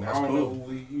 I don't know who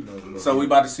we, you know. So we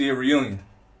about to see a reunion.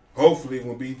 Hopefully,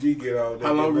 when BG get out.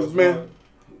 How long has it been?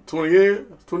 20 years?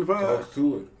 25? Close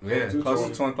to it. Yeah, close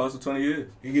to 20 years.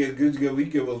 He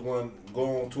give us one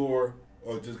go on tour.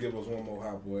 Or just give us one more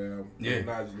Hot Boy album. Yeah.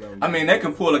 I mean, they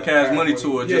can pull a Cash Money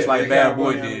tour just like Bad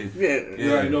Boy did.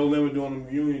 Yeah. No Limit doing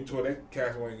the reunion tour. That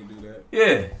Cash Money can do that.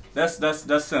 Yeah.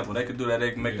 That's simple. They can do that.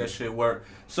 They can make that shit work.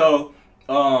 So,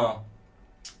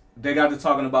 they got to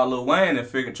talking about Lil Wayne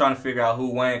and trying to figure out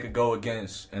who Wayne could go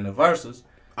against in the Versus.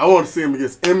 I want to see him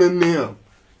against Eminem.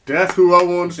 That's who I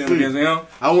want to see. Against him?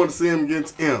 I want to see him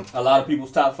against him. A lot of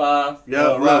people's top 5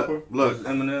 rapper. Look,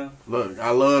 Eminem. Look,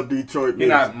 I love Detroit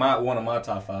music. He's not one of my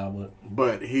top 5,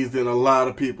 but he's in a lot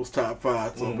of people's top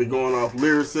 5. So if we're going off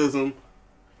lyricism,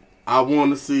 I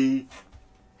want to see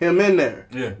him in there.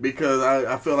 Yeah. Because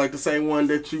I feel like the same one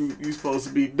that you supposed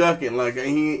to be ducking. Like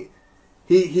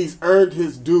he's earned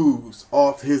his dues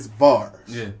off his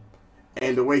bars. Yeah.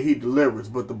 And the way he delivers,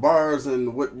 but the bars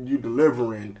and what you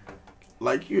delivering.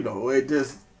 Like, you know, it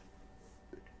just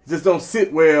don't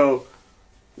sit well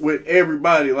with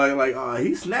everybody. Like, oh,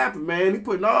 he's snapping, man. He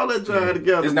putting all that jive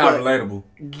together. It's not relatable.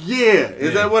 Yeah.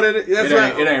 Is that what it is? It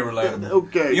ain't relatable.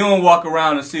 Okay. You don't walk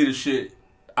around and see the shit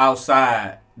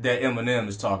outside that Eminem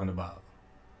is talking about.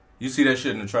 You see that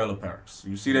shit in the trailer parks.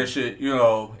 You see that shit, you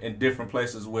know, in different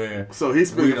places where... So he's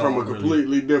speaking from a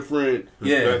completely different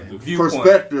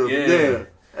perspective. Yeah.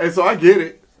 And so I get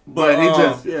it. But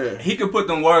he could put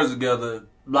them words together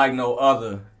like no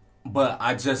other, but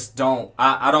I just don't.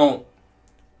 I don't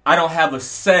have a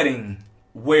setting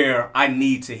where I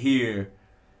need to hear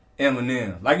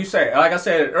Eminem. Like I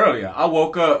said earlier, I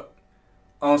woke up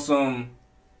on some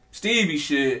Stevie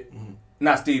shit,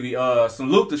 not Stevie,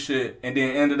 some Luther shit, and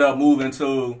then ended up moving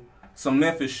to some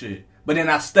Memphis shit. But then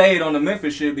I stayed on the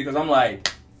Memphis shit because I'm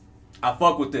like, I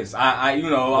fuck with this. I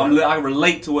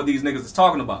relate to what these niggas is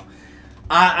talking about.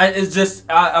 It's just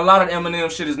a lot of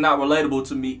Eminem shit is not relatable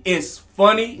to me. It's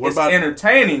funny, it's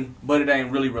entertaining, but it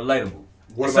ain't really relatable.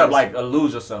 Except like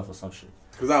Lose Yourself or some shit.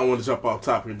 Because I don't want to jump off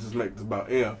topic and just make this about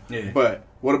M. Yeah. But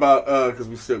what about because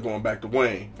we still going back to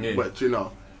Wayne? Yeah. But you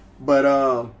know,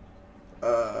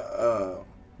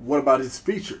 what about his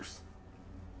features?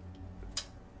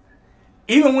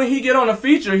 Even when he get on a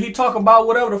feature, he talk about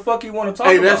whatever the fuck he want to talk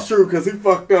about. Hey, that's true because he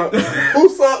fucked up.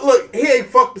 Look, he ain't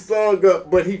fucked the song up,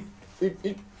 but he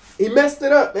messed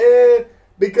it up, man,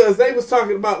 because they was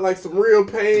talking about like some real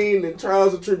pain and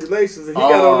trials and tribulations, and he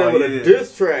got on there with a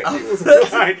diss track. He was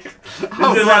like, this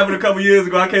just happened a couple years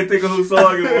ago. I can't think of whose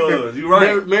song it was. You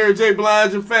right? Mary J.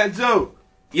 Blige and Fat Joe.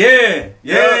 Yeah.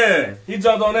 He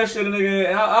jumped on that shit, and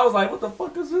I was like, what the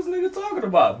fuck is this nigga talking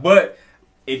about? But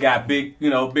it got big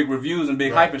reviews and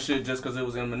big hype and shit just because it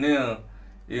was Eminem,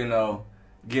 you know.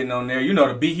 Getting on there, you know,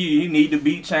 the beat, he need the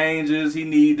beat changes, he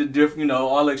need the different, you know,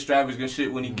 all the extravagant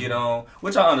shit when he get on,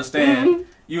 which I understand,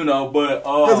 you know, but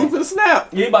because he finna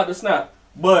snap, he about to snap,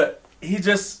 but he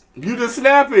just you just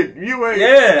snap it, you ain't.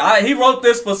 Yeah, he wrote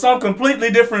this for some completely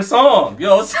different song, you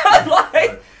know,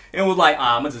 like it was like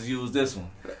I'm gonna just use this one,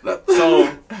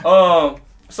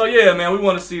 so yeah, man, we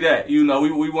want to see that, you know,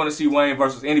 we want to see Wayne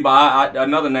versus anybody.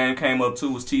 Another name came up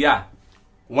too was T.I.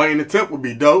 Wayne the Tip would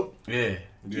be dope. Yeah.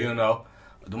 You know.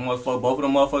 Both of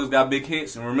them motherfuckers got big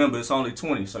hits, and remember, it's only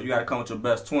 20, so you got to come with your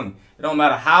best 20. It don't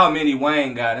matter how many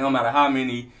Wayne got, it don't matter how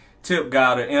many Tip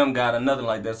got or M got or nothing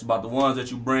like that. It's about the ones that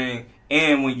you bring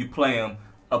and when you play them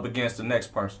up against the next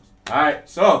person. All right,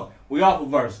 so we off of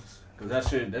Versus, because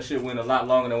that shit went a lot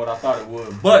longer than what I thought it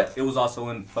would, but it was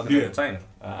also fucking entertaining,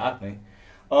 I think.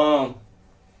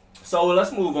 So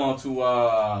let's move on to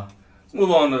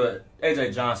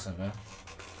AJ Johnson, man.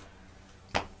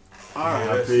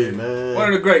 R.I.P. man. One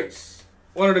of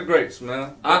the greats,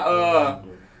 man.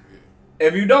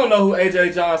 If you don't know who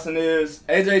AJ Johnson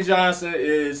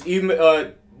is even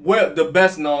the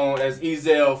best known as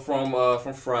Ezel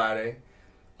from Friday.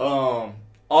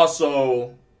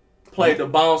 Also played the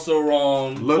bouncer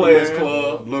on Players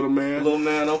Club. Little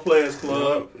man on Players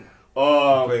Club.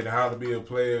 Played How to Be a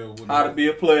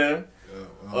Player.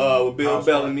 with Bill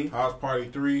Bellamy. House Party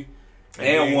 3.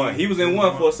 And 1. He was in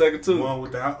 1 for a second too. 1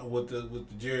 with the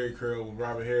Jerry curl with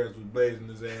Robert Harris was blazing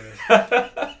his ass. You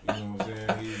know what I'm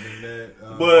saying? He was in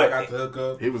that. But I got the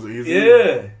hookup. He was easy.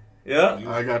 Yeah.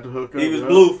 I got the hookup. He was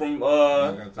Blue from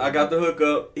I got the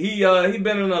hookup. He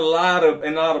been in a lot of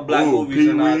black movies Pee-wee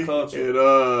in our culture.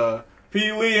 And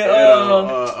Pee-wee and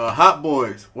Hot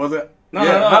Boys. Was it? No,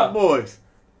 Hot Boys.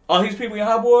 Oh, he's Pee-wee and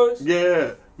Hot Boys?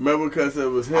 Yeah. Remember because it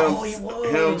was him. Oh, he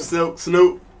was. Him, Silk,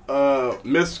 Snoop,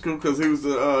 Mystical, because he was the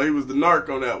narc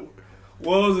on that one.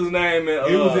 What was his name?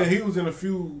 He was in a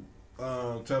few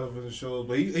television shows,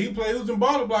 but he was in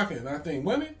Baller Blocking, I think,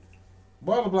 wasn't he?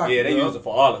 Baller Blocking. Yeah, they used it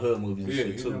for all the hood movies and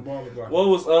shit too. Baller Blocking. What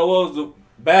was the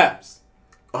Baps?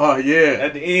 Oh yeah.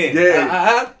 At the end.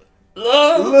 Yeah. I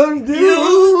love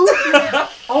you.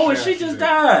 Oh, and she just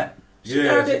died. She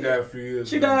died a few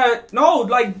years ago. She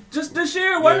died, just this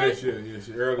year, wasn't it?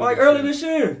 She early. Early this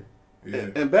year. Yeah.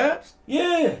 And Babs?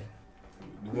 Yeah.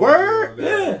 Word?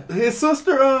 Yeah. His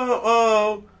sister,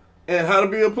 and How to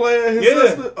Be a Player, his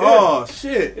sister? Yeah. Oh,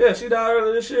 shit. Yeah, she died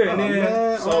early this year. And then,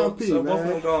 man. so both of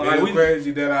them gone. It's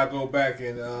crazy that I go back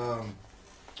and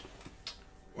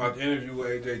watch an interview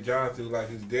with A.J. Johnson, like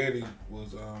his daddy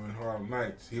was in Harlem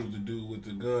Nights. He was the dude with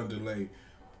the gun delay.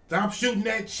 Stop shooting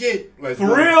that shit. Like,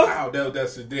 for real? Wow,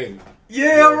 that's his daddy.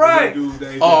 Yeah, right. Dude,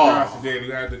 that Johnson daddy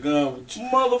got the gun with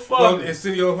motherfucker. In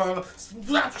City of Harlem.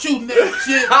 Stop shooting that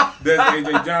shit. That's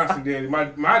A.J. Johnson daddy.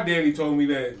 My daddy told me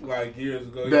that like years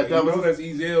ago. That's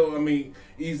Ezel. I mean,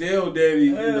 Ezel daddy.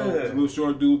 You know, the little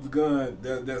short dude with the gun.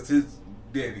 That's his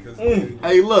daddy.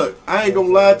 Hey, look, I ain't gonna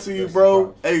lie to you,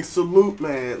 bro. Hey, salute,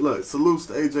 man. Look, salutes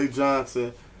to A.J.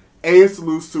 Johnson and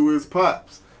salutes to his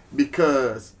pops,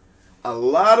 because a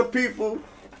lot of people,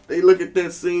 they look at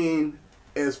that scene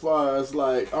as far as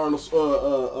like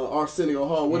Arsenio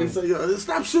Hall. What he say?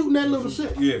 Stop shooting that little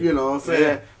shit. Yeah. You know what I'm saying?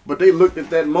 Yeah. But they looked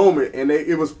at that moment and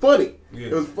it was funny. Yeah.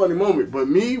 It was a funny moment. But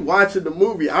me watching the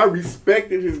movie, I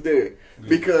respected his dad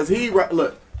because he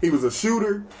was a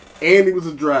shooter and he was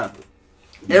a driver.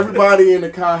 Everybody in the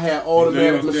car had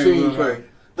automatic machine gun.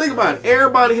 Think about it.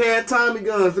 Everybody had Tommy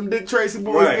guns. Them Dick Tracy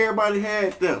boys, everybody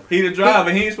had them. He the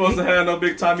driver. He ain't supposed to have no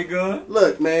big Tommy gun.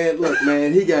 Look, man.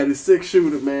 He got his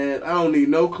 6-shooter, man. I don't need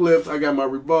no clips. I got my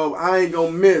revolver. I ain't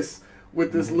gonna miss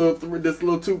with this little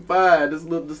 2.5, this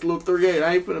little 3.8.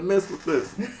 I ain't finna miss with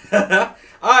this.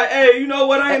 Hey, you know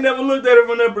what? I ain't never looked at it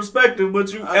from that perspective,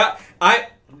 but I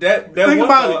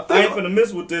ain't finna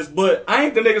miss with this. But I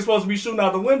ain't the nigga supposed to be shooting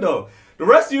out the window. The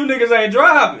rest of you niggas ain't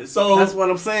driving, so that's what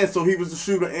I'm saying. So he was the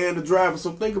shooter and the driver.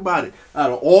 So think about it.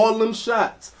 Out of all them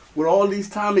shots with all these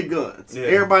Tommy guns,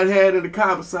 everybody had in the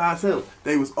car besides him.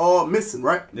 They was all missing,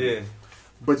 right? Yeah.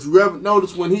 But you ever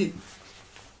notice when he,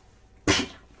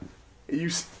 you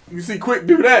see Quick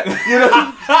do that? You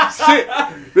know, shit.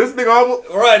 This nigga almost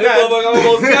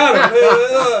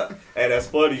got him. Hey, that's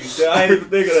funny. You said I ain't even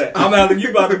think of that. I'm out.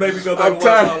 You about to make me go back and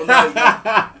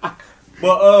watch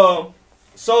all. But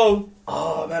so.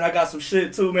 Oh man, I got some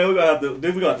shit too, man. We gonna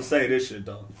have to say this shit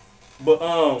though. But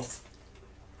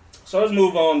so let's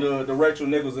move on to the Rachel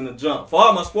Nichols and the Jump. For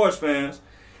all my sports fans,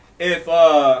 if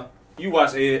you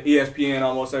watch ESPN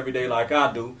almost every day like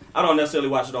I do, I don't necessarily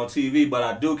watch it on TV, but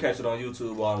I do catch it on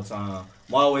YouTube all the time.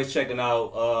 I'm always checking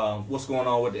out what's going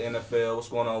on with the NFL, what's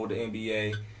going on with the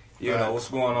NBA. You know, what's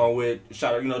going on with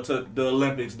to the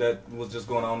Olympics that was just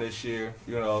going on this year.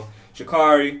 You know,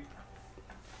 Sha'Carri.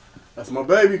 That's my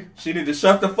baby. She need to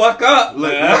shut the fuck up,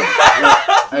 man.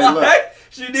 Hey, look.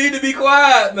 She need to be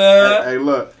quiet, man. Hey,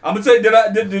 look. I'm gonna tell you.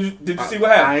 Did you see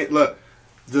what happened? Look.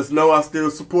 Just know I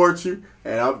still support you,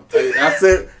 and I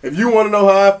said if you want to know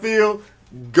how I feel,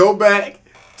 go back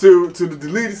to the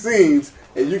deleted scenes,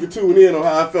 and you can tune in on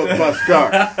how I felt about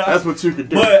Sha'Carri. That's what you can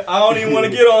do. But I don't even want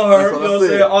to get on her. You know what I'm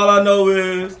saying? All I know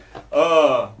is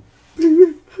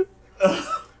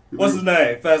what's his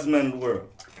name? Fastest man in the world.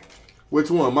 Which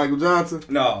one? Michael Johnson?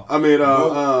 No. I mean,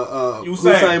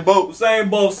 Usain Bolt. Usain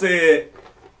Bolt said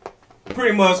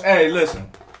pretty much, hey,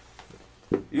 listen,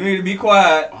 you need to be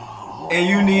quiet, and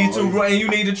you need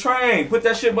to train. Put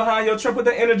that shit behind your put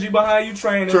that energy behind you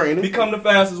training. Become the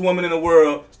fastest woman in the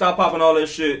world. Stop popping all that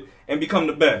shit and become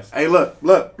the best. Hey, look. He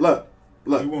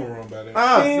wasn't wrong about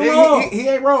that. He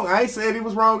ain't wrong. I ain't saying he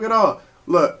was wrong at all.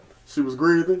 Look, she was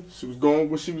breathing. She was going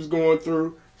what she was going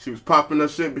through. She was popping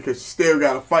that shit because she still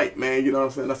got to fight, man. You know what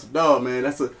I'm saying? That's a dog,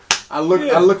 man. I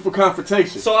look for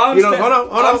confrontation. So I understand. Hold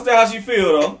on. I understand how she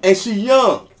feel though. And she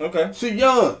young. Okay. She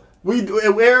young.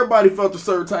 Everybody felt a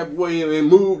certain type of way and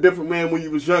moved different, man, when you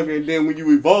was younger, and then when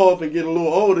you evolve and get a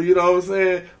little older, you know what I'm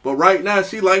saying? But right now,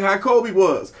 she like how Kobe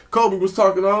was. Kobe was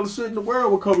talking all the shit in the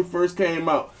world when Kobe first came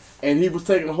out. and he was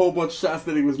taking a whole bunch of shots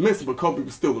that he was missing, but Kobe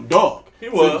was still a dog. He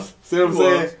was. See what I'm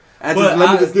saying? Let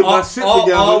me just get my shit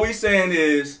together. All we saying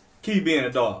is keep being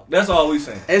a dog. That's all we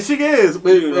saying. And she is.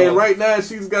 And right now,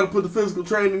 she's got to put the physical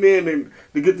training in and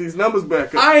to get these numbers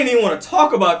back up. I ain't even want to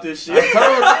talk about this shit.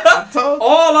 I told you.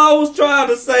 All I was trying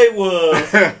to say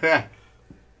was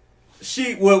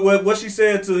what she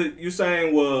said to you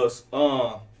saying was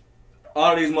all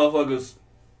these motherfuckers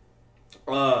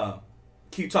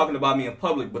keep talking about me in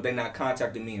public, but they not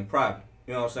contacting me in private.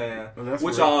 You know what I'm saying?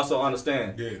 Which I also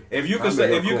understand. Yeah. If you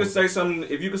could say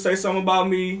something about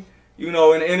me, you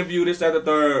know, in an interview, this, that, the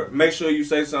third, make sure you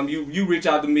say something. You reach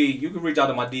out to me. You can reach out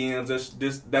to my DMs,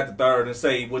 this, that, the third, and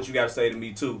say what you got to say to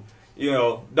me too. You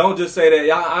know, don't just say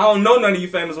that. I don't know none of you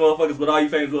famous motherfuckers, but all you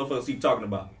famous motherfuckers keep talking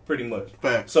about me, pretty much.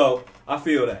 Fact. So I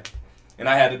feel that, and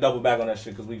I had to double back on that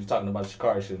shit because we was talking about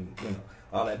Shikari shit and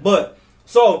all that. But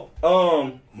so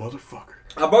motherfucker.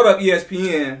 I brought up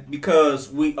ESPN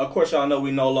because of course, y'all know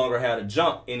we no longer had a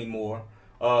jump anymore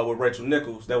with Rachel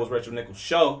Nichols. That was Rachel Nichols'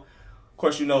 show. Of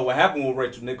course, you know what happened with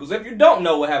Rachel Nichols. If you don't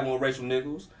know what happened with Rachel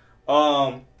Nichols,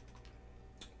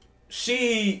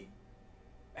 she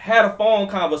had a phone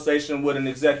conversation with an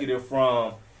executive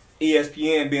from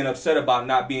ESPN being upset about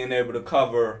not being able to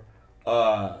cover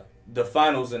the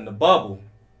finals in the bubble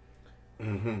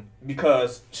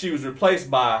because she was replaced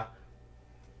by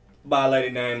a lady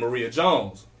named Maria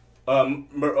Jones.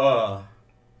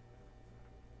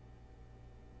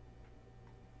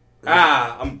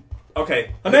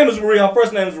 Okay. Her name is Maria. Her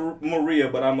first name is Maria,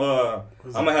 but I'm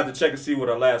gonna have to check and see what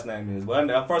her last name is. But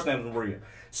her first name is Maria.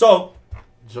 So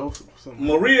Joseph.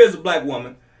 Maria is a black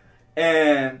woman,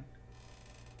 and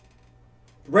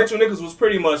Rachel Nichols was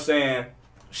pretty much saying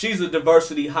she's a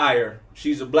diversity hire.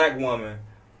 She's a black woman,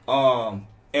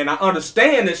 and I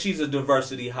understand that she's a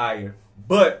diversity hire,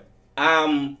 but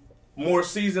I'm more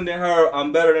seasoned than her.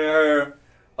 I'm better than her.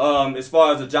 As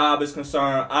far as the job is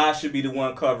concerned, I should be the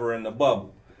one covering the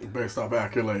bubble. Based off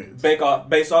accolades.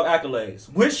 Based off accolades,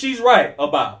 which she's right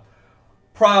about.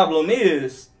 Problem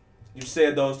is, you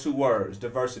said those two words,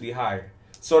 diversity hire.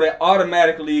 So that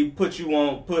automatically put you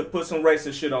on, put some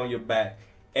racist shit on your back.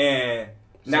 And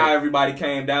now everybody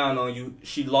came down on you.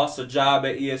 She lost a job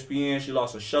at ESPN. She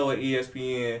lost a show at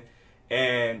ESPN.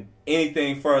 And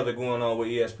anything further going on with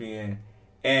ESPN.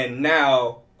 And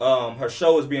now her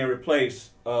show is being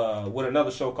replaced with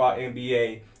another show called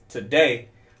NBA Today,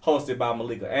 hosted by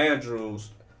Malika Andrews.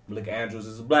 Malika Andrews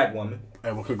is a black woman.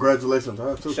 Hey, well, congratulations to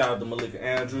her, too. Shout out to Malika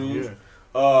Andrews. Yeah.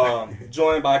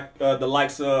 Joined by the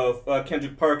likes of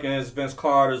Kendrick Perkins, Vince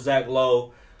Carter, Zach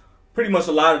Lowe. Pretty much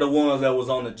a lot of the ones that was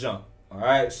on the jump. All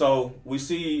right? So we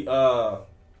see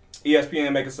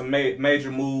ESPN making some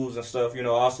major moves and stuff. You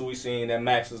know, also we seen that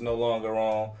Max is no longer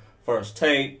on First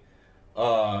Take.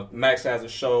 Max has a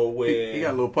show with... He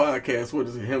got a little podcast. What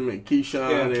is it? Him and Keyshawn.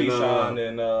 Yeah, and Keyshawn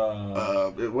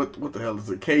and... what the hell is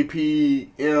it?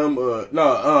 KPM?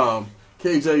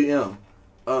 KJM.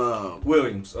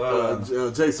 Williams.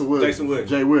 Jason Williams.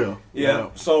 Jay Will. Yeah.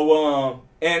 So,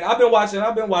 and I've been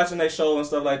watching their show and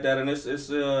stuff like that, and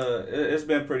it's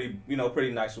been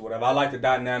pretty nice or whatever. I like the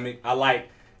dynamic. I like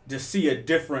to see a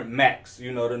different Max.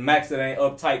 You know, the Max that ain't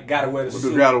uptight, gotta wear the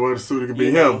suit. Gotta wear the suit. It can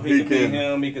be him. He can be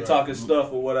him. He can talk his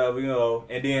stuff or whatever. You know,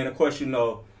 and then of course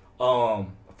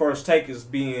First Take is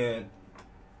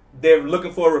they're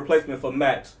looking for a replacement for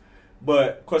Max.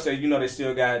 But, of course, they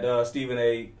still got Stephen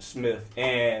A. Smith,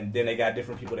 and then they got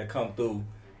different people that come through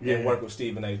and work with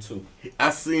Stephen A. too. I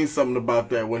seen something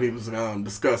about that when he was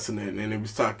discussing it, and he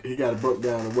was talking. He got it broke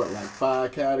down in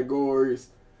 5 categories.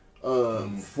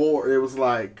 4. It was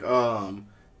like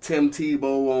Tim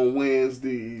Tebow on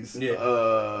Wednesdays. Yeah.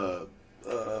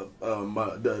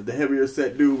 The heavier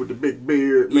set dude with the big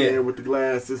beard, man with the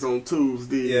glasses on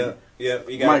Tuesday. Yeah.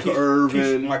 You got Michael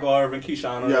Irvin,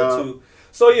 Keyshawn on there too.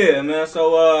 So, yeah, man.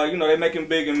 So, they're making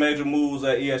big and major moves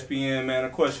at ESPN, man.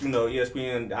 Of course,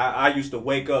 ESPN, I used to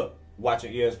wake up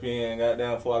watching ESPN,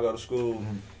 goddamn, before I go to school,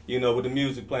 with the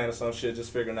music playing or some shit,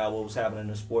 just figuring out what was happening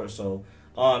in sports. So,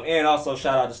 and also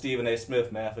shout out to Stephen A.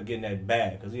 Smith, man, for getting that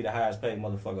bag, because he's the highest paid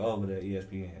motherfucker over there at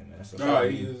ESPN, man. So,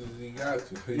 he got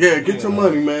to. Yeah, get your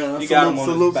money, man.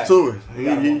 Salute to it. He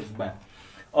got him on his back.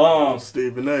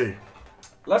 Stephen A.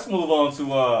 Let's move on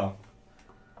to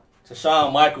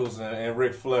Shawn Michaels and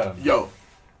Ric Flair. Yo,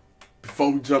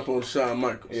 before we jump on Shawn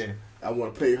Michaels, yeah, I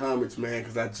want to pay homage, man,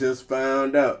 because I just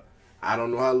found out. I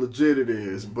don't know how legit it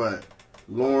is, but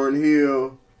Lauryn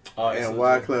Hill and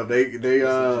Wyclef,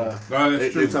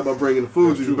 they talk about bringing the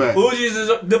Fugees back.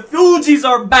 The Fugees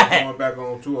are back. Going back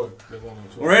on tour.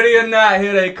 Ready or not,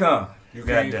 here they come. You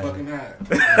can't fucking hide.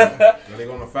 So they're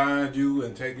gonna find you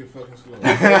and take it fucking slow.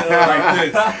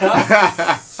 Like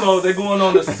this. So they're going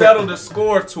on the Settle the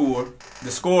Score tour.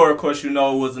 The Score, of course, you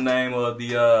know, was the name of the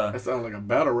that sounds like a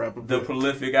battle rapper. The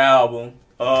prolific album.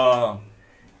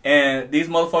 And these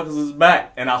motherfuckers is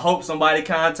back. And I hope somebody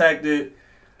contacted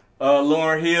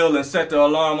Lauryn Hill and set the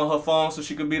alarm on her phone so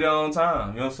she could be there on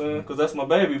time. You know what I'm saying? Because that's my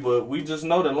baby. But we just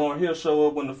know that Lauryn Hill show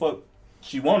up when the fuck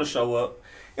she want to show up.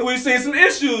 And we see some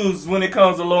issues when it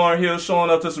comes to Lauryn Hill showing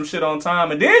up to some shit on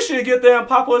time. And then she'll get there and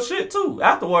pop her shit too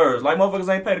afterwards. Like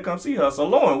motherfuckers ain't paid to come see her. So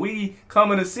Lauryn, we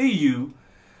coming to see you.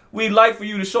 We'd like for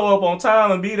you to show up on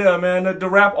time and be there, man, to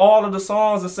rap all of the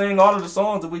songs and sing all of the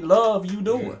songs that we love you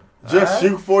doing. Just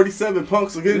shoot 47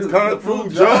 punks against Kung Fu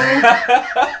Joe.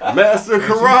 Master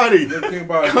Karate. The thing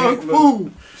about Kung Fu.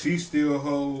 She still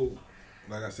hold,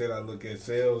 like I said, I look at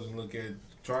sales and look at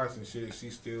charts and shit.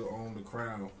 She still own the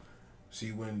crown.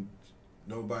 She went,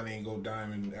 nobody ain't go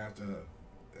diamond after her.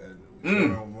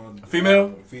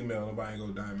 Female, nobody ain't go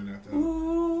diamond after her.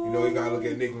 Ooh. You know, you gotta look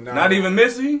at Nicki Minaj. Not even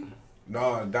Missy?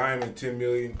 No, diamond, 10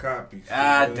 million copies.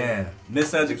 Damn.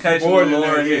 Miseducation of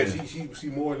Lauryn Hill. She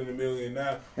more than 1 million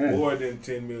now. More than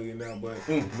 10 million now. But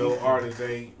no artist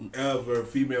ain't ever,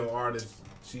 female artist,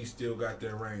 she still got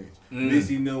that range.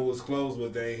 Missy Mill was close,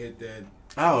 but they ain't hit that.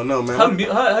 I don't know, man.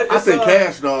 I think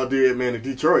Cash Doll did, man, in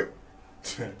Detroit.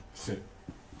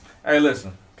 Hey,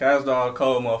 listen. Cash Doll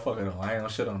cold motherfucker, though. I ain't gonna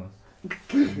shit on her.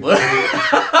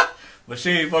 But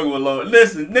she ain't fucking with Lord.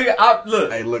 Listen, nigga,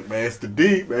 look. Hey, look, man, it's the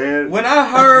deep, man. When I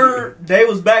heard they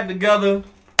was back together,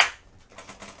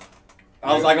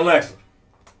 I was like, Alexa,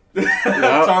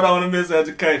 turn on the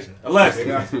Miseducation.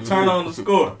 Alexa, turn on the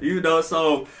Score. You know,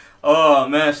 so,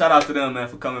 man, shout out to them, man,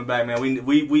 for coming back, man.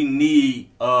 We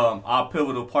need our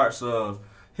pivotal parts of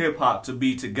hip hop to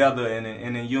be together and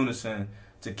in unison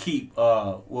to keep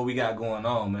what we got going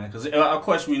on, man. Because of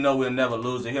course we know we'll never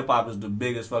lose it. Hip hop is the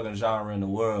biggest fucking genre in the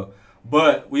world.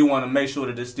 But we want to make sure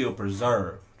that it's still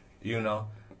preserved, you know.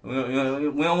 We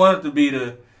don't want it to be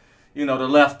the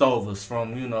leftovers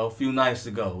from, a few nights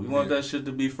ago. We want that shit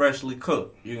to be freshly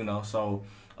cooked, you know. So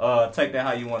take that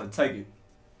how you want to take it.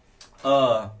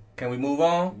 Can we move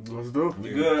on? Let's do it.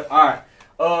 We good? All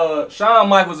right. Shawn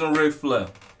Michaels and Ric Flair.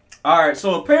 All right.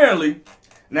 So apparently,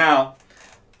 now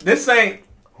this ain't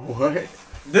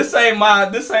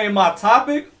my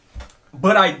topic.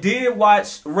 But I did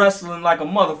watch wrestling like a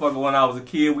motherfucker when I was a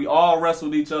kid. We all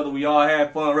wrestled each other. We all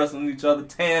had fun wrestling each other,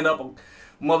 tearing up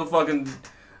motherfucking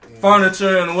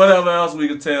furniture and whatever else we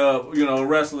could tell,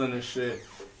 wrestling and shit.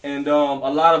 And a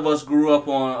lot of us grew up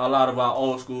on a lot of our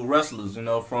old school wrestlers,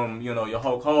 from, your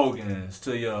Hulk Hogan's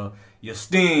to your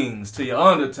Stings, to your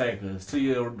Undertakers, to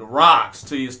your The Rocks,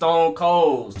 to your Stone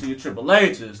Colds, to your Triple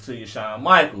H's, to your Shawn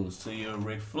Michaels, to your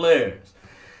Ric Flairs.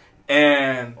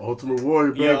 And Ultimate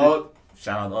Warrior, baby.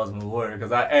 Shout out to Ultimate Warrior,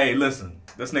 because listen,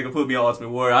 this nigga put me on Ultimate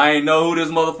Warrior. I ain't know who this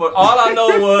motherfucker. All I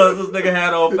know was this nigga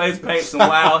had on face paint, some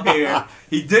wild hair.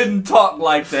 He didn't talk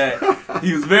like that.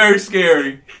 He was very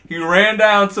scary. He ran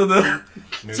down to the.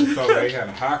 Nigga thought they had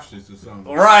a hostage or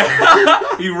something. Right.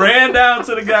 He ran down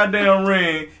to the goddamn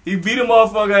ring. He beat a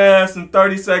motherfucker ass in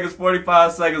 30 seconds,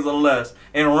 45 seconds or less,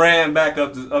 and ran back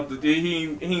up the.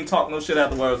 He ain't talk no shit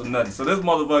afterwards or nothing. So this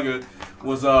motherfucker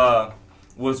was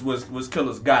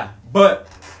Killer's guy. But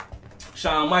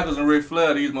Shawn Michaels and Ric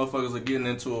Flair, these motherfuckers are getting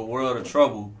into a world of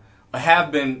trouble.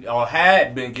 Had been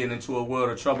getting into a world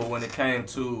of trouble when it came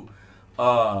to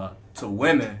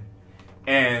women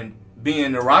and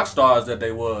being the rock stars that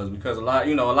they was, because a lot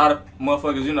of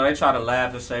motherfuckers, they try to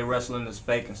laugh and say wrestling is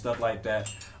fake and stuff like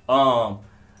that.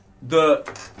 The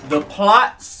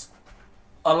plots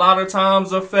a lot of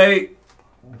times are fake,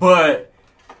 but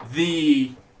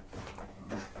the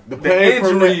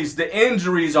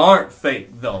injuries aren't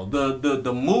fake though.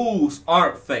 The moves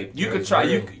aren't fake. You could try.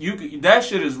 You could. That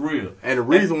shit is real. And the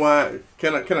reason why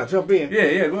can I jump in?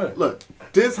 Yeah. Go ahead. Look,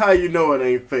 this how you know it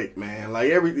ain't fake, man.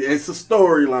 Like it's a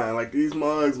storyline. Like these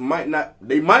mugs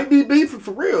they might be beefing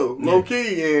for real, low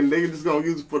key, and they just gonna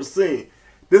use it for the scene.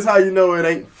 This how you know it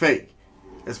ain't fake,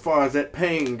 as far as that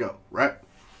pain go, right?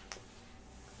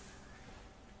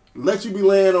 Let you be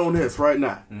laying on this right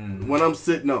now when I'm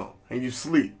sitting on and you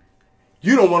sleep.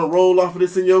 You don't want to roll off of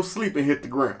this in your sleep and hit the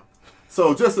ground.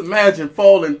 So just imagine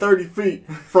falling 30 feet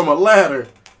from a ladder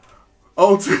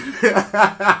onto a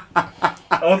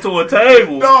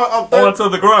table. No, onto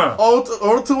the ground.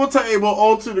 Onto a table,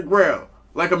 onto the ground.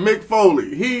 Like a Mick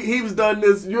Foley. He was done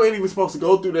this. You ain't even supposed to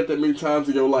go through that many times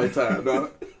in your lifetime,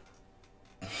 dog.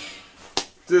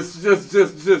 Just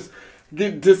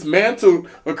get dismantled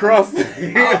across the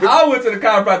I went to the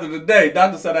chiropractor today.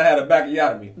 Doctor said I had a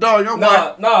backiotomy. Dog,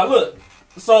 Nah, look.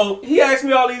 So he asked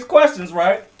me all these questions,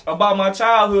 right, about my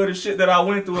childhood and shit that I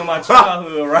went through in my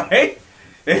childhood, right?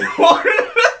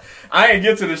 I ain't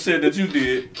get to the shit that you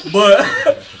did,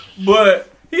 but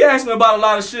he asked me about a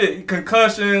lot of shit,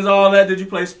 concussions, all that. Did you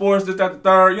play sports? This, that, the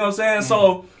third. You know what I'm saying?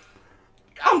 So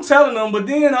I'm telling him, but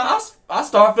then I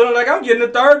start feeling like I'm getting a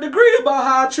third degree about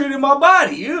how I treated my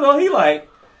body. You know, he like,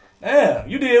 damn,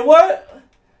 you did what?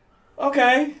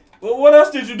 Okay. Well, what else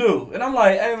did you do? And I'm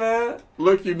like, hey man,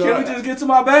 look, you know, can we just get to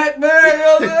my back, man? You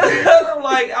know what I'm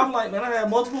saying? I'm like, man, I had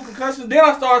multiple concussions. Then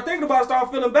I started thinking about it,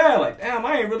 started feeling bad. Like, damn,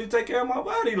 I ain't really take care of my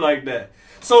body like that.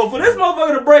 So for this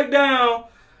motherfucker to break down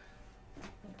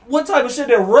what type of shit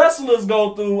that wrestlers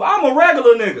go through, I'm a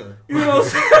regular nigga. You know what I'm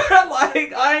saying?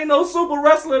 Like, I ain't no super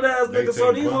wrestler ass nigga.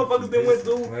 So these motherfuckers then went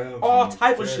through all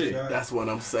type of shit. That's what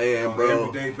I'm saying, bro.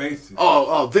 Everyday basis.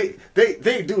 Oh, they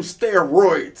do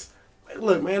steroids.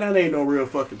 Look, man, that ain't no real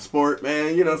fucking sport,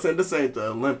 man. You know what I'm saying? This ain't the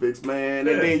Olympics, man.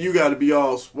 And then you got to be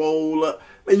all swole up.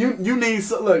 Man, you need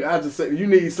some. Look, I just say you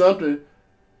need something.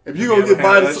 If you gonna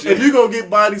get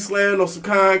body slammed on some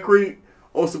concrete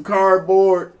or some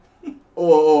cardboard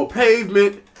or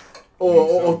pavement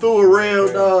or through a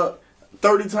rail,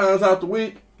 30 times out the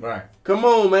week. Right. Come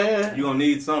on, man. You gonna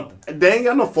need something. They ain't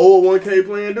got no 401k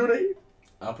plan, do they?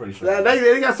 I'm pretty sure.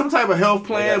 They got some type of health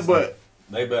plan, but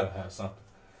they better have something.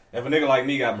 If a nigga like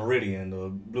me got Meridian or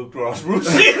Blue Cross Blue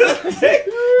Shield,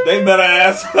 they better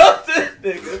have something,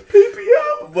 nigga.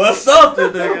 PPO. But something,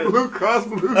 nigga. Blue Cross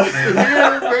Blue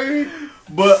Shield, baby.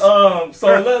 But,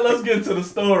 so let's get into the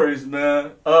stories,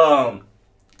 man.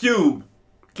 Cube,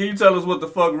 can you tell us what the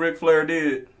fuck Ric Flair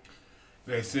did?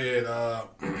 They said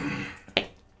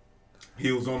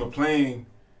he was on a plane,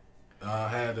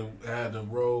 had the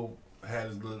robe, had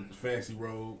his little fancy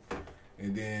robe,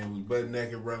 and then was butt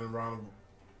naked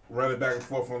running back and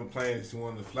forth on the plane. And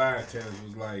one of the flight attendants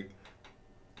was like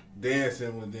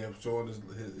dancing with them, showing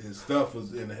his stuff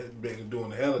was doing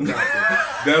the helicopter.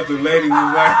 That's the lady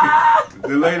was like,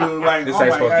 oh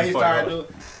my God,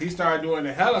 he started doing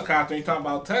the helicopter. He talking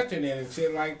about touching it and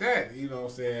shit like that. You know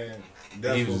what I'm saying?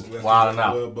 He was wilding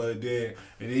out. But then,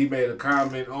 and he made a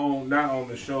comment not on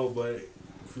the show, but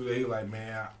he like,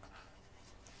 man,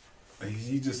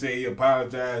 he just said he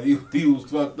apologized. He was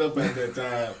fucked up at that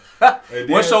time. Then,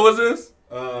 what show was this?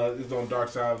 It's on Dark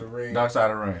Side of the Ring. Dark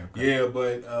Side of the Ring. Okay. Yeah,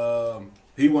 but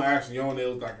he wasn't actually on there.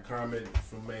 It was like a comment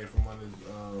from one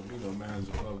of his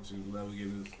manager club to let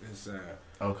him get his side.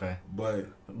 Okay. But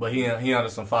he under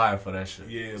some fire for that shit.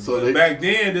 Yeah. So back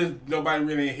then, nobody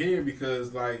really ain't here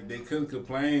because like they couldn't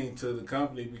complain to the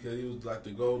company because he was like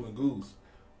the golden goose.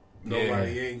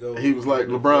 Nobody ain't go. He was like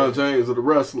LeBron James of the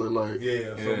wrestling, like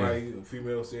somebody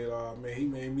female said, "Oh man, he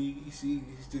made me. He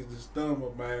stick his thumb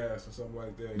up my ass or something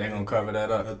like that." They gonna cover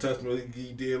that up. Touch me.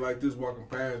 He did like this walking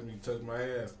past me, touched my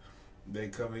ass. They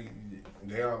cover.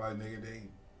 They all like nigga.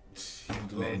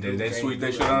 They sweep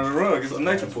that shit under the rug. It's a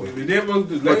nature for it.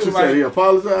 But you said he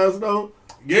apologized though.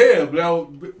 Yeah,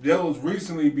 but that was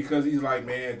recently because he's like,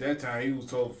 man, at that time he was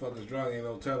told fuckers drunk, ain't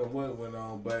no telling what went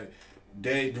on, but.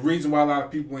 The reason why a lot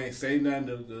of people ain't say nothing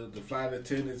to the flight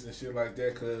attendants and shit like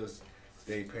that, cause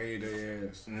they paid their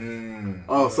ass.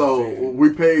 Oh, so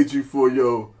we paid you for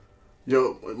your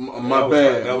my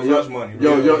bad. That was much money.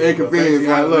 Your inconvenience.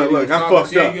 Like, look, I fucked up.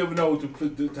 She ain't giving no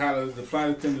how the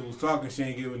flight attendant was talking. She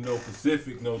ain't giving no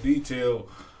specific, no detail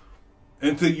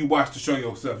until you watch the show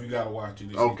yourself. You gotta watch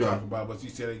it. Okay. Talk about, but she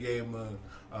said they gave him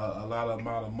a lot of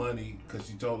amount of money because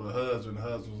she told her husband. The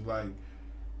husband was like.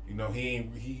 You know, he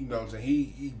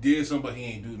did something, but he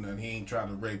ain't do nothing. He ain't trying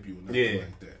to rape you or nothing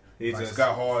like that. He like just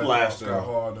got hard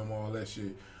and all that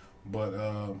shit. But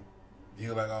he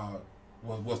was like,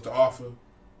 what's the offer?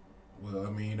 Well, I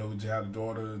mean, we just had a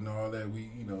daughter and all that.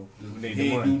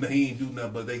 He ain't do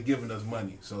nothing, but they giving us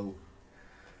money. So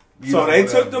they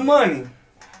took the money.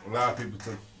 A lot of people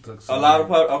took some a lot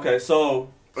money. Okay, so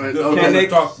can they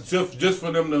talk just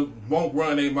for them to won't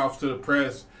run their mouth to the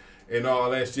press. And all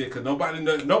that shit, because nobody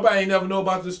ain't never know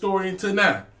about the story until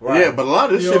now. Right? Yeah, but a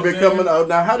lot of this shit been coming out.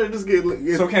 Now, how did this get?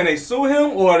 So can they sue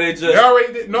him, or they just? They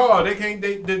already did. No, they can't.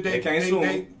 They can't sue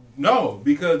him. No,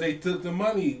 because they took the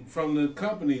money from the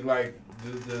company. Like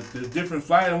the different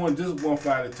flight, it wasn't just one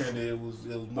flight attendant. It was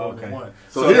more than one.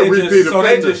 So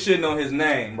they just shitting on his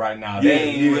name right now.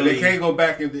 They can't go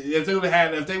back and if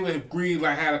they would agreed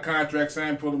like had a contract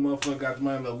signed for the motherfucker got the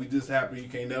money. Like, we just happy you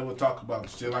can't never talk about the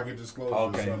shit like it disclosed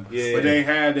or something. Yeah. But they ain't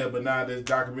had that. But now this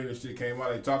documentary shit came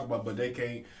out. They talk about, but they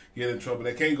can't get in trouble.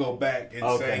 They can't go back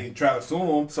and say and try to sue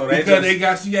him because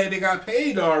they got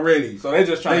paid already. So they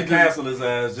just trying to cancel his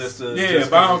ass just to. Yeah,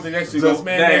 but I don't think that shit goes.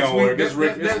 Man, that ain't gonna work. This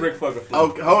Rick fucker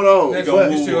Okay, hold on.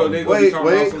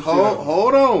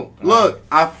 Hold on. Look,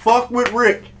 I fuck with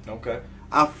Rick. Okay.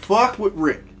 I fuck with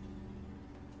Rick.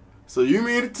 So you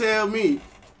mean to tell me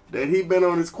that he been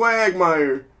on his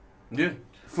quagmire? Yeah.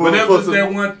 But that was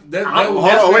that one.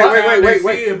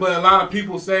 Wait. But a lot of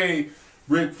people say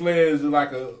Ric Flair is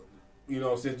like a, you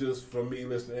know, since just from me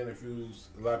listening to interviews,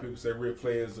 a lot of people say Ric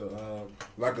Flair is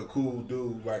like a cool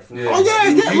dude, like from He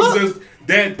was just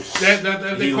that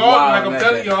they call it, like I'm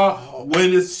telling y'all,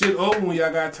 when this shit over, when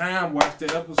y'all got time, watch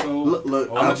the episode. Look,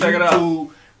 I'm gonna check it out.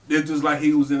 It's just like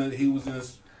he was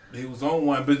on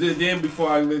one. But then before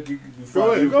I let you,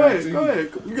 go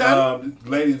ahead. You got it.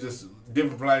 Ladies, just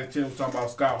different flight was talking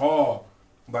about Scott Hall,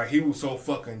 like he was so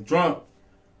fucking drunk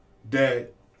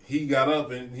that he got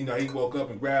up and, you know, he woke up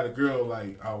and grabbed a girl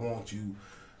like, I want you.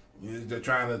 They're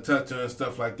trying to touch her and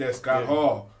stuff like that. Scott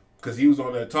Hall, because he was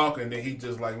on there talking, then he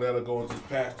just like let her go and just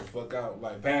pass the fuck out,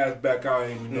 like pass back out,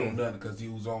 ain't even know nothing because he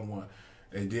was on one.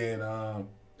 And then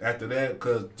after that,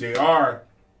 because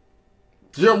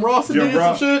Jim Ross did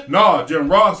some shit. No,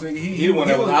 Jim Ross, he the one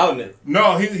that was out in it.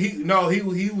 No, he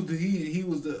was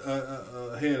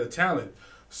the head of talent.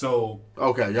 So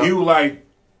he was like,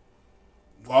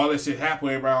 all that shit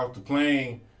happened, everybody off the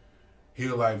plane. He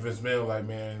was like, Vince McMahon was like,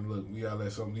 man, look, you gotta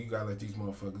let these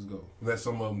motherfuckers go. Let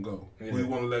some of them go. Yeah. We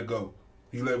want to let go.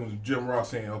 He let Jim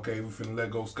Ross saying, okay, we finna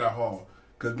let go Scott Hall.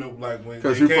 Because like when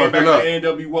they came back to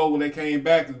NWO, when they came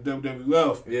back to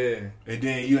WWF, and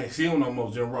then you ain't see him no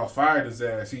more. Jim Ross fired his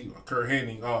ass. Kurt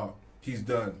Hennig, he's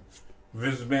done.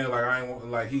 Vince McMahon, like, I ain't want,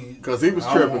 like, because he was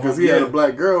tripping because he had a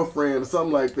black girlfriend or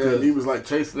something like that. And he was like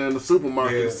chasing her in the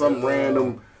supermarket, some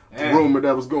random rumor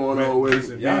that was going on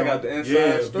with. Y'all got the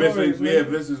inside stories.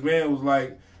 Vince McMahon was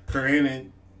like, Kurt Hennig,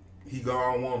 he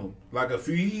gone want him. Like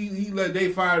they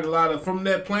fired a lot of from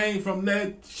that plane, from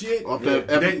that shit. Off that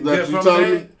you told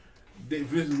me.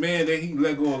 Vince McMahon, he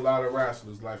let go a lot of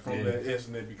wrestlers like from that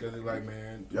incident because he's like,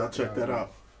 man, y'all check that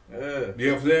out. You know what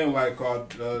I'm saying? Like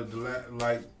called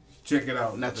like check it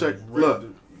out. Now look.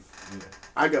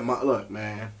 I got look,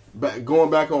 man. Going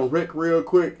back on Rick real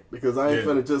quick because I ain't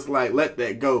finna just like let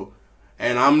that go.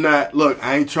 And I'm not. Look,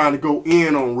 I ain't trying to go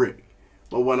in on Rick,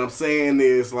 but what I'm saying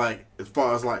is like as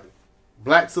far as like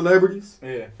black celebrities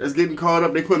that's getting caught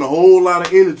up, they putting a whole lot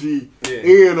of energy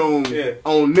in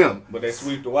on them. But they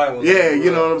sweep the white ones. Yeah,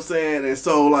 you know what I'm saying? And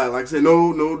so like I said,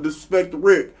 no disrespect to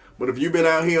Rick, but if you've been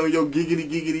out here on your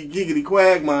giggity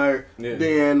quagmire,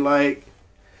 then like,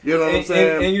 you know what I'm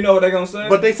saying? And you know what they gonna say?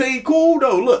 But they say he cool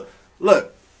though.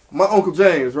 Look, my Uncle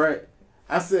James, right?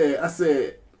 I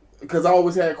said, because I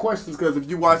always had questions, because if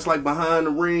you watch like Behind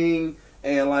the Ring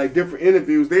and like different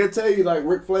interviews, they'll tell you like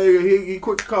Ric Flair, he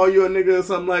quick to call you a nigga or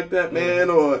something like that,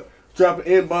 man, or drop an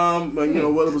N-bomb, you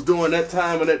know, what it was doing that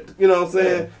time and that, you know what I'm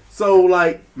saying? So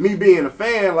like me being a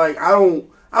fan, like I don't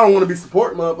want to be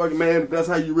supporting motherfucking man if that's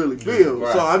how you really feel.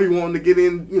 Right. So I be wanting to get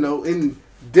in, you know, in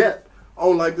depth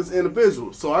on like this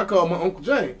individual. So I called my Uncle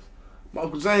James. My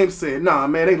Uncle James said, nah,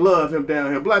 man, they love him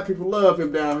down here. Black people love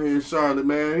him down here in Charlotte,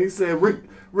 man. He said,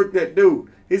 Rick that dude.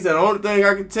 He said, the only thing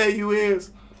I can tell you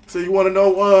is, so you want to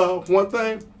know one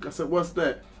thing? I said, what's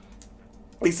that?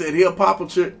 He said, he'll pop a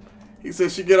chick. He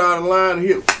said, she get out of line and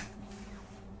he'll,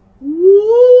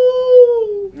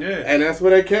 woo. Yeah. And that's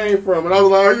where they came from. And I was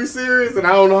like, are you serious? And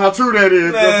I don't know how true that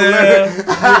is.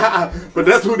 But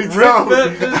that's what he told me.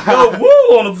 Just go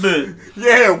woo on a bit.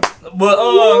 Yeah. But,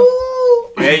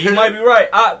 yeah, you might be right.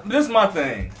 This is my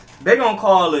thing. They gonna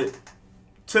call it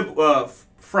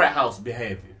frat house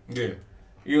behavior. Yeah.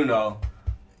 You know.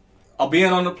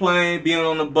 Being on the plane, being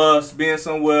on the bus, being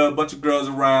somewhere, a bunch of girls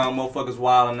around, motherfuckers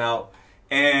wilding out,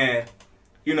 and,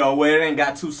 you know, where it ain't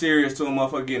got too serious to a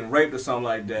motherfucker getting raped or something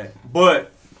like that.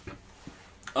 But,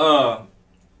 I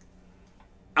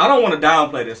don't want to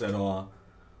downplay this at all,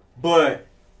 but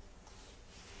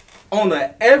on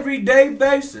an everyday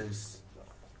basis,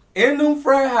 in them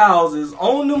frat houses,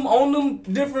 on them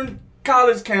different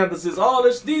college campuses, all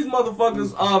this, these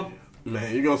motherfuckers are...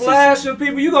 Man, you gonna flashing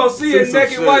people. You gonna see a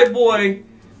naked white boy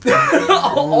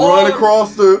run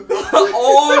across the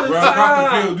all the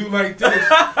time. Field, do like this,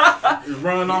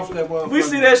 run off that motherfucker. We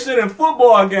see that shit in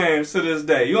football games to this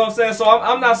day. You know what I'm saying? So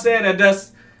I'm not saying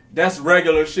that that's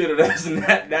regular shit or that's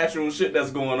natural shit that's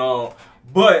going on.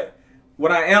 But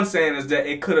what I am saying is that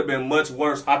it could have been much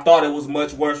worse. I thought it was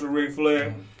much worse with Ric Flair.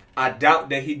 Mm-hmm. I doubt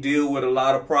that he deal with a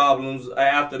lot of problems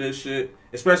after this shit,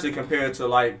 especially compared to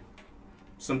like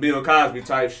some Bill Cosby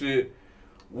type shit,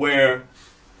 where,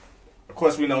 of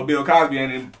course, we know Bill Cosby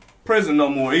ain't in prison no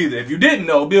more either. If you didn't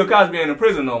know, Bill Cosby ain't in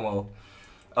prison no more.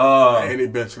 And he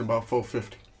benching about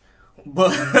 450.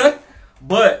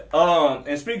 But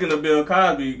and speaking of Bill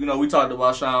Cosby, you know, we talked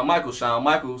about Shawn Michaels. Shawn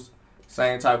Michaels,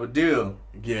 same type of deal.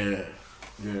 Yeah.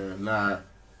 Nah,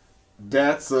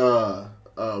 that's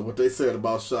what they said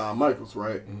about Shawn Michaels,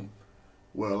 right? Mm-hmm.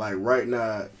 Well, like right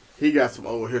now, he got some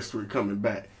old history coming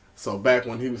back. So back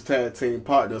when he was tag team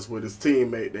partners with his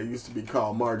teammate, they used to be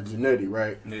called Marty Jannetty,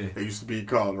 right? Yeah. They used to be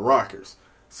called the Rockers.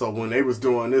 So when they was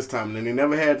doing this time, and they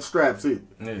never had the straps either.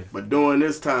 Yeah. But during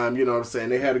this time, you know what I'm saying,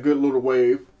 they had a good little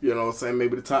wave. You know what I'm saying,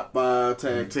 maybe the top 5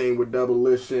 tag team with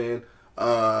Demolition,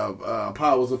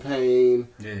 Powers of Pain.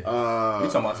 Yeah. You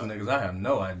talking about some niggas I have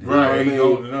no idea. Right. He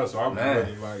old enough, so I'm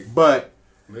like. But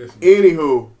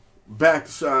anywho, back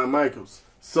to Shawn Michaels.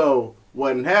 So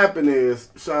what happened is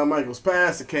Shawn Michaels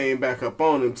passed and came back up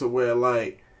on him to where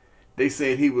like they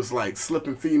said he was like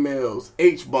slipping females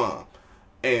H-bomb.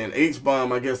 And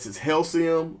H-bomb, I guess, is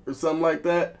Halcyon or something like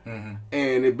that. Mm-hmm.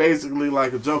 And it basically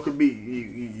like a joke could be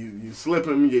you slip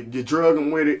him, you drug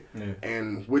him with it,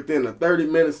 and within 30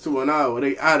 minutes to an hour,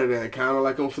 they out of there, kind of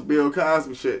like on some Bill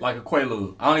Cosby shit. Like a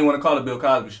Quaalude. I don't even want to call it Bill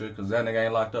Cosby shit because that nigga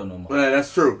ain't locked up no more. Yeah,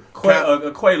 that's true. A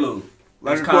Quaalude.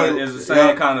 Like is the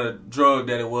same kind of drug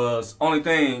that it was. Only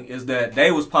thing is that they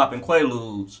was popping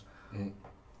Quaaludes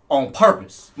on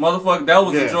purpose. Motherfucker, that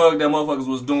was the drug that motherfuckers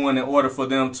was doing in order for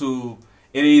them to...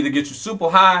 It either get you super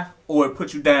high or it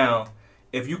put you down.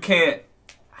 If you can't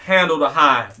handle the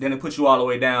high, then it puts you all the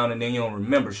way down and then you don't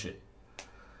remember shit.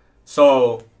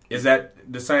 So, is that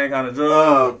the same kind of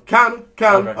drug? Kind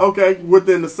of. Okay.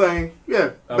 Within the same.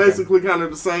 Yeah. Okay. Basically kind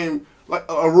of the same, like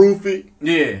a roofie.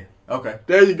 Yeah. Okay.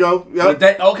 There you go. Yep.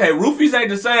 Roofies ain't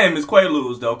the same as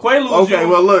Quaaludes, though.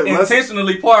 Quaaludes,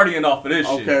 intentionally partying off of this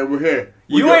shit. Okay, we're here.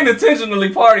 You ain't intentionally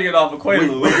partying off of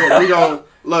Quaaludes. We gonna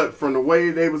look, from the way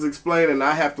they was explaining,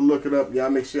 I have to look it up. Y'all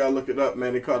make sure y'all look it up,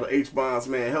 man. They call the H-bombs,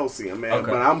 man, Halcyon, man.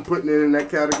 Okay. But I'm putting it in that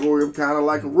category of kind of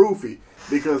like a roofie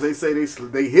because they say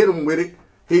they hit him with it.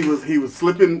 He was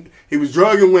slipping. He was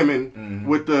drugging women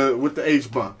with the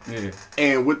H-bomb. Yeah.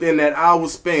 And within that hour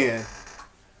span,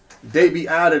 they be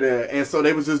out of there. And so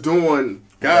they was just doing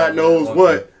God knows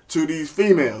what to these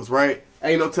females, right?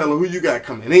 Ain't no telling who you got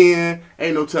coming in.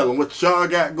 Ain't no telling what y'all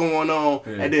got going on.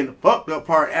 Yeah. And then the fucked up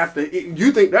part after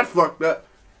you think that's fucked up,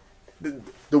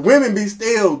 the women be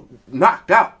still knocked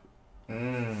out.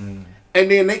 And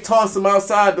then they toss them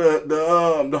outside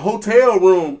the hotel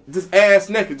room, just ass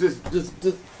naked, just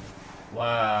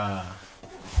wow,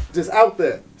 just out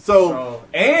there. So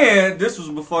and this was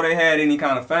before they had any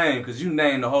kind of fame, because you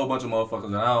named a whole bunch of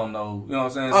motherfuckers that I don't know. You know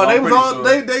what I'm saying? So they was all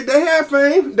they had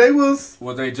fame. They was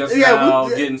they just now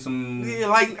getting some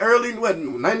like early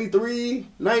 93,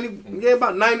 90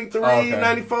 about 93,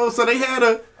 94. So they had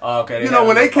a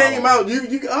when they came out, you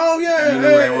knew who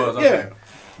they was. Okay. Yeah.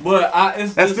 But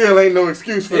that still ain't no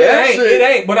excuse for that shit. It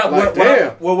ain't. But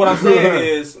what I'm saying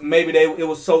is maybe it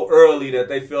was so early that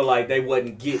they feel like they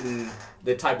wasn't getting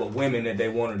the type of women that they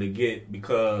wanted to get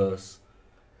because,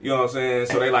 you know what I'm saying?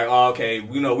 So they like,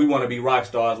 we want to be rock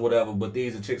stars, whatever, but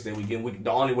these are chicks that we get. The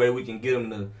only way we can get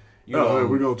them to,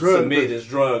 we're gonna submit is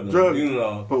drug them, you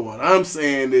know. But what I'm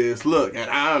saying is, look, and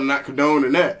I'm not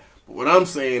condoning that, but what I'm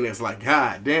saying is like,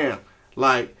 God damn,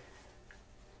 like,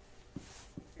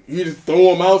 you just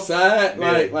throw them outside,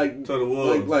 like to the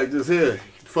woods, like just here,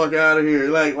 fuck out of here,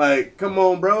 like, come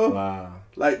on, bro, wow,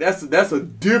 like that's a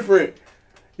different.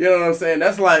 You know what I'm saying?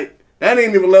 That's like, that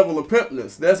ain't even a level of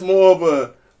pimpness. That's more of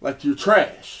a, like, you're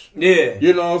trash. Yeah.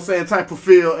 You know what I'm saying? Type of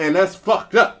feel, and that's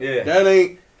fucked up. Yeah. That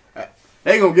ain't,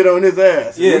 they gonna get on his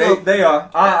ass. Yeah, they are.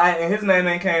 And his name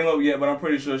ain't came up yet, but I'm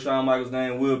pretty sure Shawn Michaels'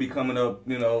 name will be coming up,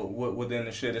 within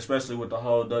the shit, especially with the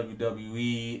whole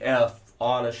WWEF,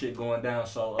 all that shit going down.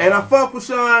 So. And I fuck with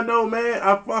Shawn, though, man.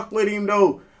 I fuck with him,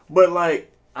 though. But, like,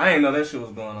 I ain't know that shit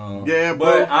was going on. Yeah,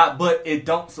 bro. But it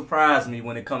don't surprise me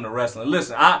when it come to wrestling.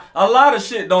 Listen, a lot of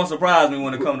shit don't surprise me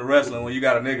when it come to wrestling. When you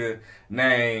got a nigga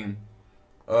named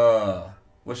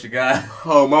what's your guy?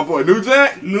 Oh, my boy, New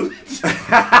Jack. When you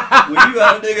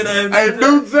got a nigga named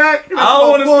New Jack. I don't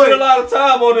want to spend a lot of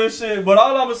time on this shit, but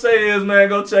all I'm gonna say is, man,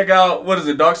 go check out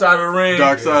Dark Side of the Ring.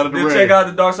 Dark Side of the Ring. Check out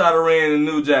the Dark Side of the Ring and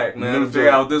New Jack, man. To figure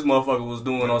out what this motherfucker was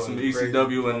doing on some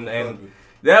ECW and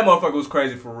that motherfucker was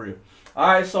crazy for real. All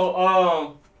right,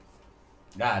 so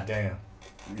god damn.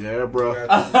 Yeah, bro. You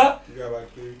got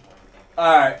like 3.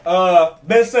 All right,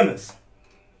 Ben Simmons.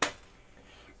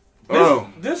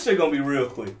 This shit gonna be real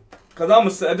quick, cause I'm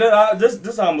gonna say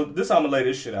this. I'm gonna lay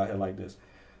this shit out here like this.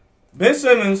 Ben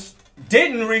Simmons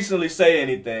didn't recently say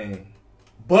anything,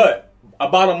 but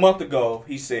about a month ago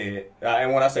he said,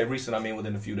 and when I say recent, I mean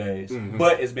within a few days. Mm-hmm.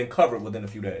 But it's been covered within a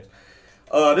few days.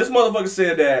 This motherfucker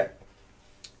said that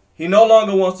he no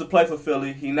longer wants to play for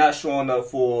Philly. He not showing up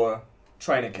for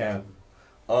training camp.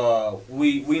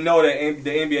 We know that the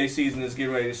NBA season is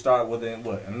getting ready to start within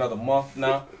another month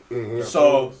now. Mm-hmm.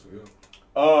 So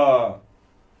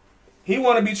he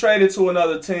want to be traded to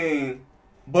another team,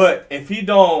 but if he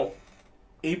don't,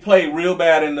 he played real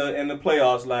bad in the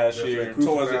playoffs last year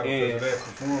towards the end. That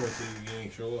performance, he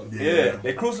ain't show up. Yeah,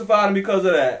 they crucified him because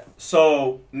of that.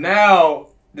 So now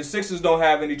the Sixers don't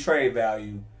have any trade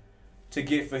value to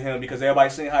get for him because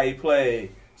everybody's seen how he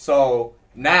played. So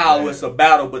now it's a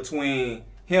battle between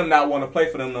him not wanting to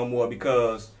play for them no more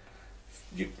because,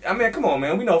 come on,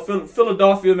 man. We know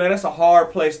Philadelphia, man, that's a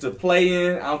hard place to play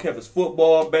in. I don't care if it's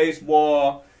football,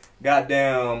 baseball,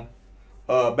 goddamn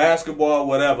basketball,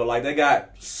 whatever. Like, they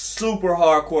got super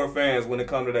hardcore fans when it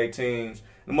comes to their teams.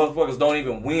 The motherfuckers don't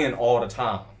even win all the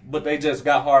time, but they just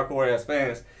got hardcore-ass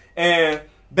fans. And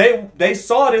they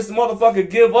saw this motherfucker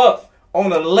give up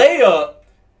on a layup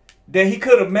that he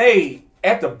could have made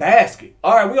at the basket.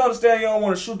 All right, we understand you don't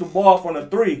want to shoot the ball from the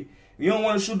three. You don't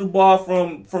want to shoot the ball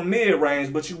from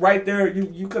mid-range, but you right there,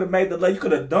 you could have made the lay. You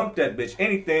could have dunked that bitch.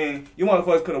 Anything, you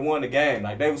motherfuckers could have won the game.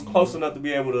 Like, they was close enough to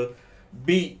be able to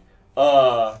beat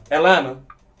Atlanta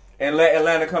and let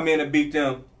Atlanta come in and beat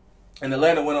them. And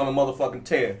Atlanta went on a motherfucking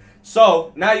tear.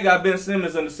 So, now you got Ben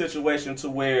Simmons in a situation to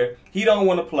where he don't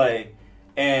want to play,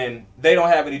 and they don't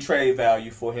have any trade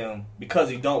value for him because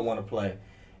he don't want to play.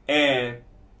 And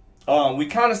we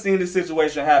kind of seen this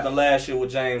situation happen last year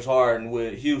with James Harden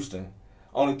with Houston.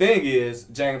 Only thing is,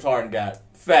 James Harden got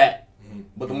fat,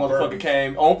 but the motherfucker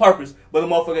came on purpose, but the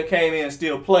motherfucker came in and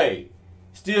still played.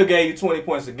 Still gave you 20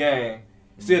 points a game.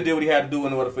 Still did what he had to do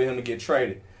in order for him to get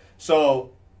traded.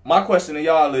 So, my question to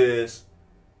y'all is,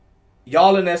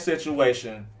 y'all in that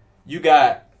situation, you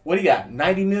got, what do you got,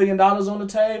 $90 million on the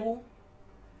table?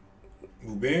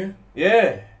 Who, Ben?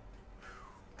 Yeah.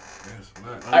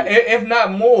 If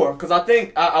not more, because I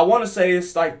think I want to say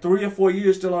it's like 3 or 4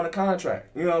 years still on the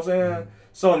contract. You know what I'm saying? Mm-hmm.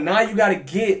 So now you got to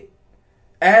get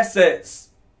assets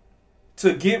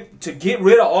to get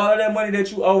rid of all of that money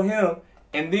that you owe him,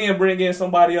 and then bring in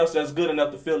somebody else that's good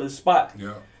enough to fill his spot.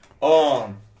 Yeah.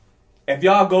 If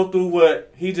y'all go through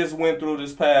what he just went through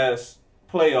this past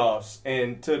playoffs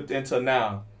and until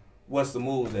now, what's the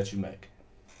moves that you make?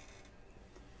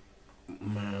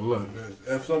 Man, look,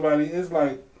 if somebody is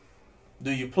like,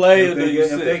 do you play or do you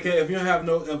sit? If you don't have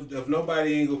if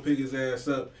nobody ain't gonna pick his ass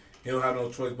up, he don't have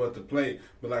no choice but to play.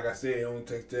 But like I said, it only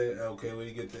takes that. Okay, when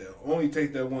you get that, only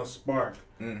take that one spark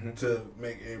to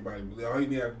make everybody believe. All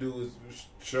he have to do is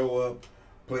show up,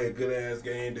 play a good ass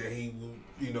game that he,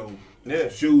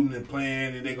 shooting and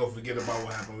playing, and they gonna forget about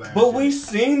what happened last. But we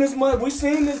seen this much. We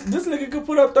seen this. This nigga could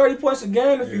put up 30 points a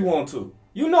game if he want to.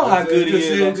 You know how good he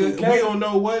is. We don't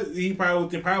know what he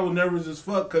probably was nervous as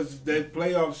fuck because that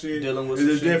playoff shit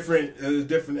is a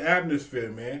different atmosphere,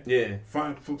 man. Yeah,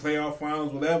 for playoff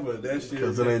finals, whatever that shit.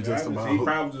 Because it ain't just about. He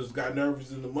probably just got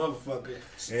nervous in the motherfucker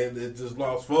and it just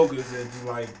lost focus and just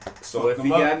like. So if he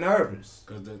got nervous,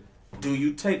 do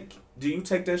you take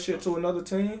that shit to another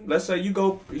team? Let's say you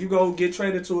go get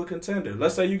traded to a contender.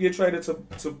 Let's say you get traded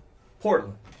to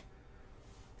Portland.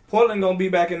 Portland gonna be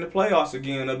back in the playoffs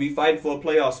again. They'll be fighting for a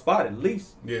playoff spot at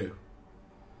least. Yeah.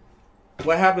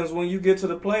 What happens when you get to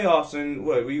the playoffs and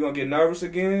what? You gonna get nervous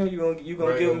again? You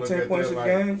gonna give him 10 points a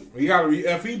game? You gotta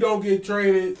if he don't get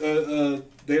traded,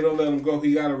 they don't let him go.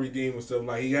 He gotta redeem himself.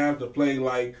 Like he have to play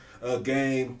like a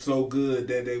game so good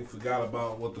that they forgot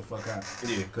about what the fuck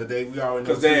happened. Yeah.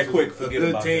 Because they quick a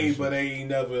good team, but they ain't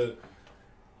never.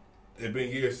 It's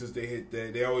been years since they hit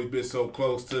that. They always been so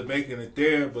close to making it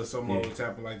there, but some always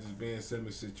happen like this Ben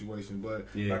Simmons situation. But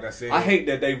like I said, I hate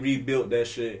that they rebuilt that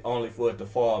shit only for it to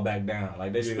fall back down.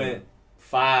 Like they spent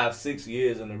 5-6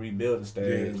 years in the rebuilding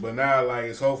stage. Yeah, but now like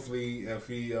it's hopefully if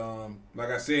he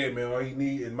like I said, man, all he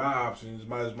need in my options,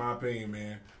 my opinion,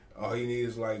 man, all he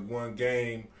needs is like one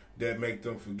game that make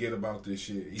them forget about this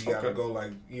shit. He gotta go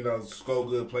like, score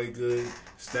good, play good,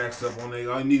 stacks up on it.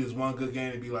 All he needs is one good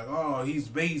game to be like, oh, he's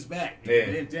back.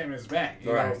 Yeah. Damn, it's back. You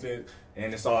know what I'm saying?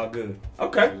 And it's all good.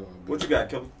 Okay. All good. What you got,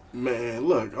 Killa? Man,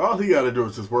 look, all he gotta do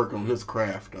is just work on his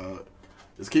craft, dog.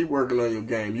 Just keep working on your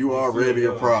game. You already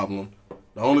a problem.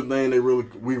 The only thing they really,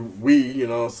 we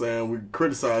we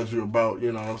criticize you about,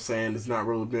 it's not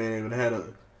really being able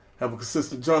to have a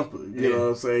consistent jumper. You know what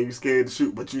I'm saying? You scared to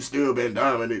shoot, but you still been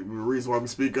dominant. The reason why we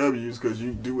speak of you is because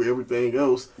you do everything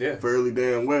else fairly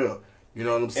damn well. You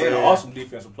know what I'm saying? And an awesome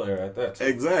defensive player at that time.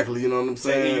 Exactly, you know what I'm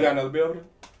saying? You got another builder?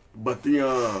 But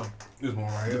the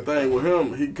thing with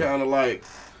him, he kind of like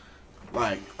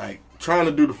trying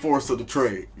to do the force of the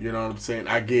trade. You know what I'm saying?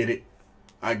 I get it.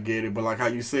 But like how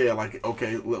you said, like,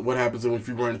 okay, what happens if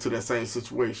you run into that same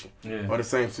situation or the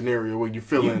same scenario where you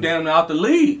feeling damn out the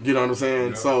league? You know what I'm saying?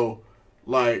 Yeah. So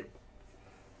like,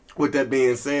 with that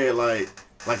being said, like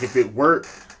if it worked,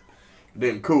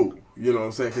 then cool. You know what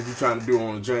I'm saying? Because you're trying to do it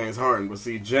on James Harden. But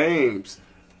see, James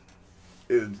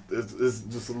is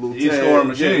just a little scoring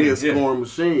machine. Yeah, he's a scoring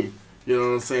machine. You know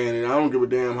what I'm saying? And I don't give a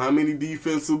damn how many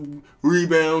defensive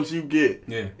rebounds you get.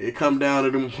 Yeah. It come down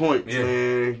to them points,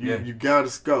 man. You got to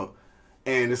score.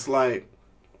 And it's like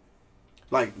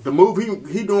the move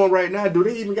he doing right now, do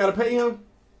they even got to pay him?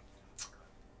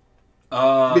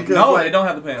 Because no, they don't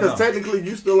have to pay him. Because technically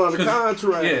you still on the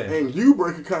contract, and you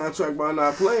break a contract by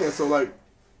not playing. So, like,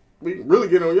 we can really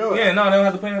get on your ass. Yeah, no, they don't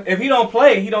have to pay him. If he don't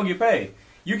play, he don't get paid.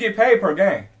 You get paid per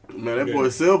game. Man, that boy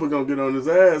Silver going to get on his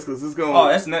ass because it's going to... Oh,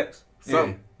 that's next.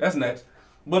 Yeah, that's next.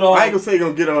 But I ain't going to say he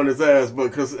going to get on his ass, but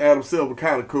because Adam Silver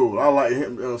kind of cool. I like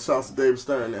him. Shouts to David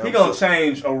Stern. He going to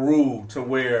change a rule to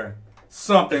where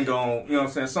something going, you know what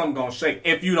I'm saying, something going to shake.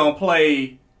 If you don't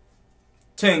play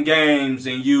 10 games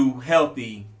and you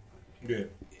healthy,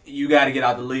 you got to get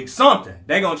out the league. Something.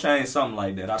 They going to change something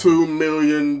like that. $2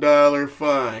 million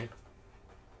fine.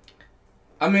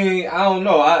 I mean, I don't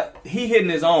know. He hitting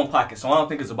his own pocket, so I don't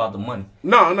think it's about the money.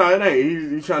 No, it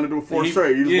ain't. He's trying to do 4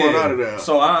 straight. He just won out of that.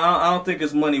 So I don't think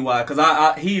it's money-wise,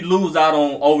 because he lose out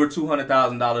on over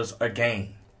 $200,000 a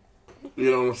game. You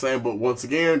know what I'm saying? But once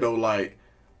again, though, like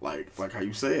how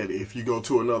you said, if you go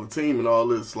to another team and all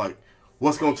this, like,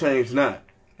 what's going to change now?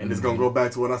 And it's going to go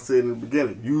back to what I said in the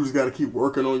beginning. You just got to keep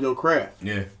working on your craft.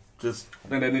 Yeah. I think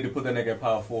they need to put that nigga at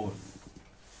power forward.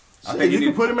 I think you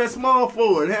can put him at small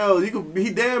forward. Hell, he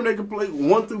damn near can play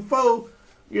 1 through 4.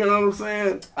 You know what I'm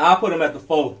saying? I'll put him at the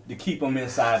 4 to keep him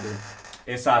inside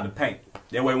the paint.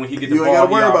 That way when he get the ball, you ain't got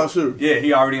to worry about shooting. Yeah,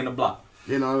 he already in the block.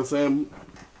 You know what I'm saying?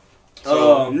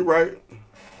 So, you right.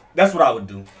 That's what I would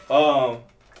do.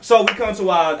 So we come to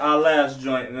our last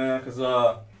joint, man, because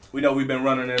we know we've been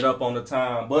running it up on the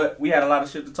time. But we had a lot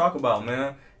of shit to talk about,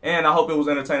 man. And I hope it was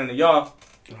entertaining to y'all.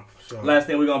 Oh, sure. Last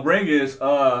thing we're going to bring is...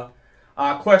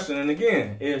 our question, and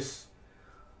again, is,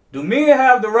 do men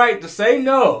have the right to say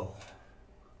no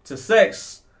to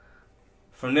sex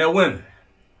from their women?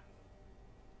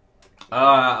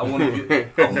 I'm gonna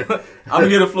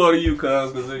give the floor to you,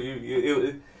 cuz, because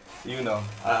you know,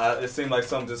 it seemed like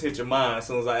something just hit your mind as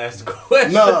soon as I asked the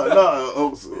question.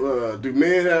 No. Do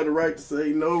men have the right to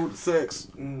say no to sex?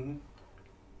 Mm-hmm.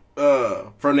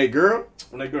 From their girl?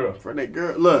 From their girl. From their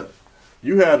girl. Look,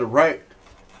 you have the right.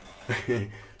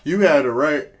 You have the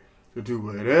right to do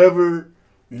whatever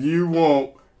you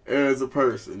want as a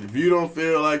person. If you don't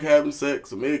feel like having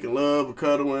sex or making love or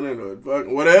cuddling or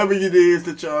fucking whatever it is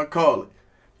that y'all call it,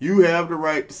 you have the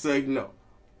right to say no.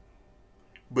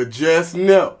 But just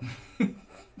know,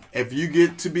 if you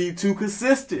get to be too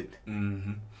consistent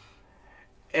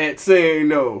at saying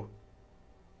no,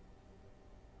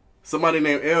 somebody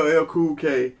named LL Cool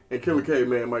K and Killer K,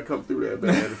 man, might come through that,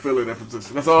 man, and fill in that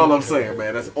position. That's all I'm saying,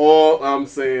 man. That's all I'm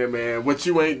saying, man. What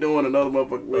you ain't doing, another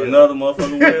motherfucker will. Another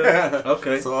motherfucker will?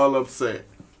 Okay. That's all I'm saying.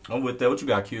 I'm with that. What you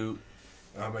got, Cube?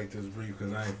 I'll make this brief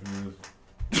because I ain't familiar.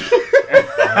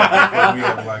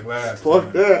 Like last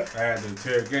time, I had the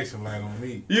interrogation line on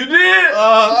me. You did? No,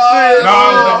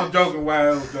 I was joking. Why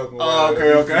I was joking?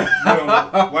 Okay. You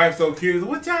know, wife so curious.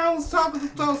 What y'all was talking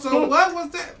about? So what was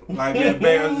that? Like that,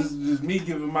 man. It was just me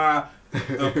giving my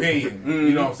opinion.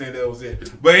 You know what I'm saying? That was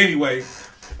it. But anyway,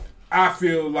 I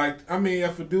feel like, I mean,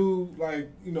 if a dude, like,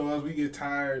 you know, as we get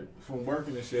tired from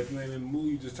working and shit, if you ain't in the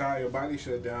mood, you just tired, your body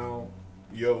shut down,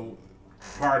 your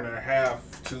partner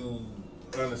have to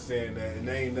understand that, and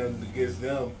there ain't nothing against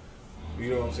them.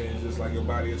 You know what I'm saying? It's just like your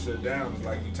body is shut down. It's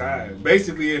like you tired.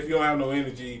 Basically, if you don't have no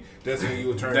energy, that's when you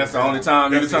will turn. That's the only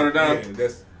time you can turn it down. Yeah,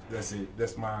 that's it.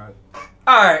 That's my.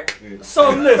 All right. Yeah.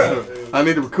 So listen, I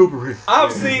need to recuperate.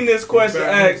 I've seen this question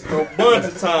asked a bunch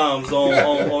of times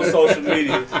on social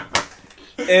media,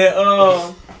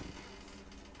 and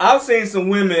I've seen some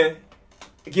women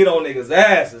get on niggas'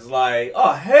 asses like,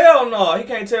 "Oh hell no, he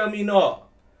can't tell me no.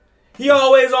 He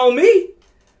always on me."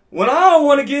 When I don't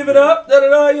want to give it up, you know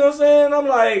what I'm saying? I'm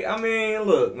like, I mean,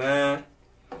 look, man.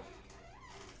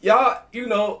 Y'all, you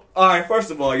know, all right,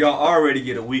 first of all, y'all already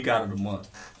get a week out of the month.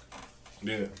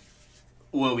 Yeah.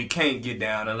 Well, we can't get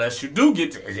down unless you do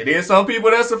get to. It is some people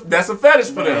that's a fetish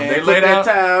for them. They lay that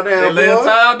towel down. They lay a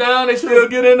towel down, they still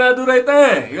get in there, do their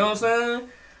thing. You know what I'm saying?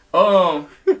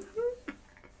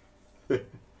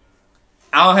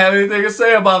 I don't have anything to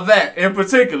say about that in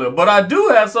particular, but I do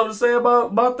have something to say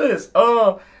about this.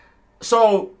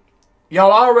 So,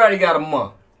 y'all already got a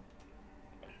month.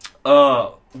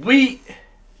 I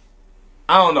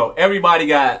don't know. Everybody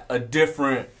got a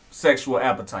different sexual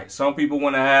appetite. Some people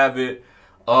want to have it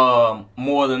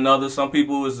more than others. Some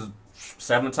people is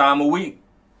 7 times a week.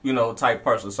 type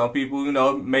person. Some people,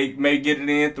 may get it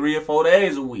in 3 or 4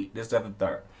 days a week. This, that, and the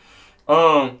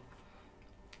third.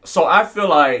 So I feel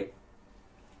like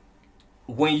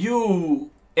when you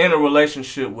in a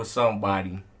relationship with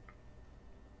somebody,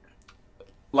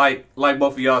 like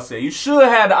both of y'all said, you should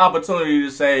have the opportunity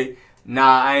to say,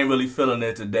 nah, I ain't really feeling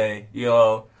it today.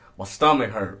 My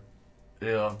stomach hurt.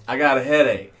 I got a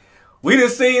headache. We done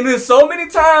seen this so many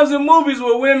times in movies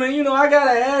with women, I got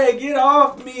a headache, get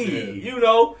off me,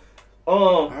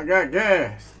 I got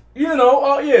gas.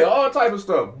 All type of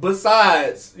stuff.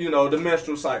 Besides, the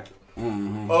menstrual cycle.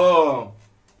 Mm-hmm.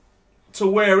 To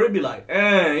where it be like,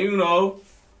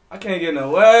 I can't get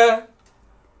nowhere.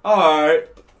 Alright,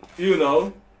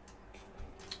 Then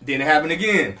it happened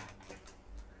again.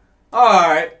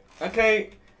 Alright, I can't.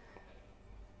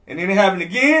 And then it happened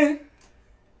again.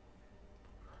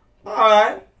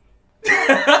 Alright.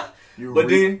 But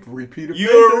then repeat offender.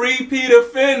 You're a repeat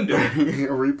offender.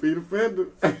 A repeat offender.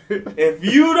 If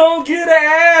you don't get an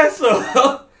ass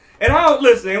up, and I don't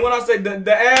listen, and when I say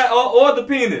the ass or the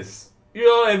penis,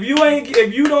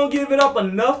 if you don't give it up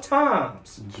enough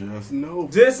times,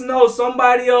 just know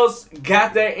somebody else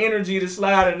got that energy to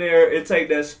slide in there and take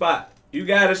that spot. You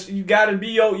gotta be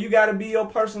your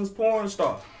person's porn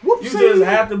star. Whoopsie. You just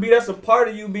have to be. That's a part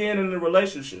of you being in a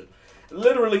relationship.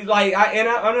 Literally,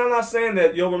 I'm not saying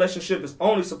that your relationship is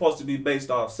only supposed to be based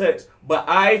off sex, but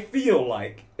I feel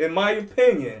like, in my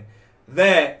opinion,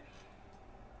 that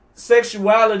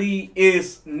sexuality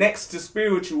is next to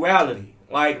spirituality.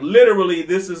 Like, literally,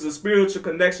 this is a spiritual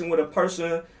connection with a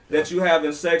person that you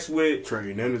having sex with.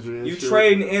 Trading energy. You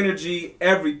trading energy,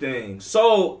 everything.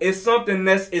 So, it's something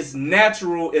that's as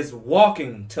natural as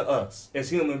walking to us as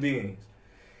human beings.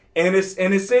 And it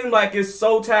seems like it's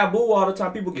so taboo all the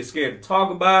time. People get scared to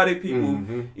talk about it. People,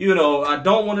 I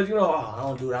don't want to, I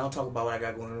don't do that. I don't talk about what I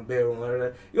got going in the bedroom.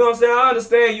 You know what I'm saying? I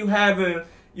understand you having,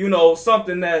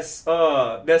 something that's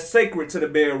sacred to the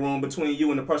bedroom between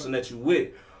you and the person that you with.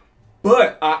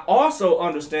 But I also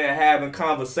understand having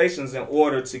conversations in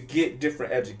order to get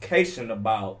different education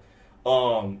about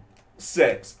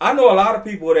sex. I know a lot of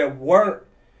people that weren't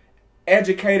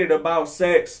educated about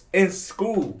sex in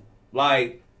school.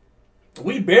 Like,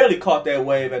 we barely caught that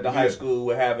wave at the high school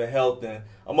with having health and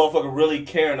a motherfucker really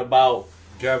caring about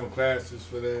having classes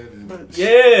for that. And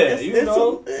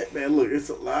man, look, it's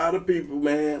a lot of people,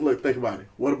 man. Look, think about it.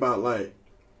 What about, like,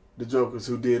 the jokers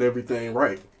who did everything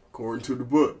right, according to the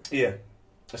book? Yeah.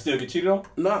 I still get cheated on?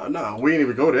 No, we ain't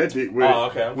even go that deep with it.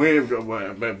 Okay. We ain't even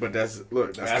go, but that's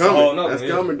coming. That's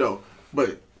coming, though.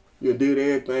 But you did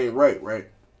everything right?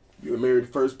 You were married the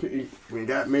first when you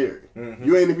got married. Mm-hmm.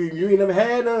 You ain't never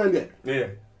had none yet. Yeah.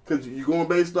 Because you going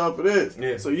based off of this.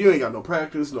 Yeah. So you ain't got no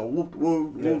practice, no whoop,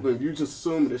 and you just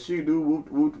assume that she do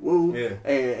whoop. Yeah.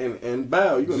 And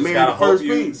bow. You married the first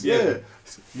piece. Yeah.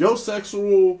 Your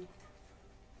sexual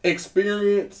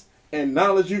experience and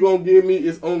knowledge you gonna give me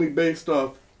is only based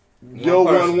off your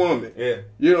one woman. Yeah.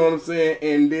 You know what I'm saying?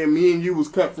 And then me and you was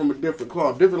cut from a different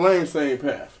cloth. Different lane, same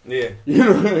path. Yeah. You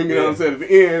know what I'm saying? At the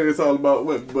end, it's all about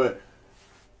women. But,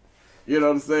 you know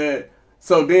what I'm saying?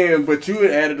 So then, but you had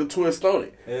added a twist on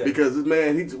it. Yeah. Because this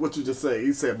man, what you just say?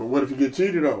 He said, but what if you get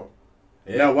cheated on?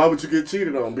 Yeah. Now, why would you get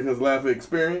cheated on? Because of lack of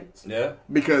experience? Yeah.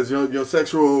 Because your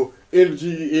sexual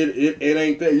energy, it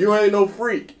ain't there. You ain't no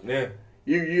freak. Yeah.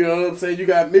 You know what I'm saying? You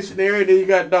got missionary, then you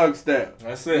got dog style.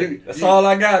 That's it. That's all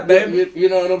I got, baby. You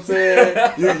know what I'm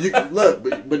saying? you look,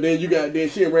 but then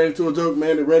she ran into a joke,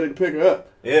 man, and ready to pick her up.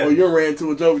 Yeah. Or you ran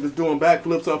into a joke that's doing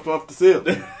backflips off the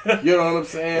ceiling. You know what I'm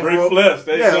saying? Rick Flair. Rick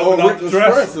the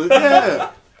Dresser.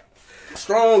 Yeah.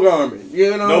 Strong arming.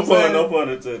 You know what I'm saying? No pun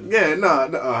intended.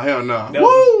 Yeah, hell no.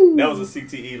 That was a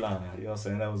CTE line. You know what I'm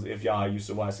saying? That was if y'all used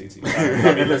to watch CTE.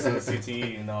 I mean, listen to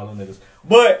CTE and all them niggas.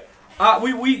 But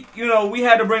we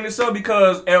had to bring this up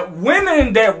because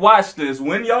women that watch this,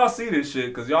 when y'all see this shit,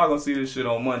 because y'all gonna see this shit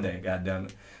on Monday,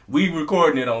 goddammit. We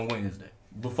recording it on Wednesday,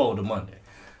 before the Monday.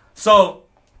 So,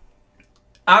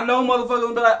 I know motherfuckers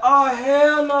gonna be like, oh,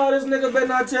 hell no, this nigga better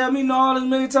not tell me no as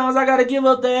many times I gotta give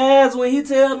up the ass when he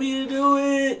tell me to do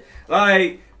it.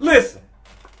 Like, listen.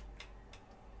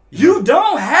 You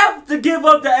don't have to give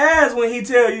up the ass when he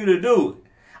tell you to do it.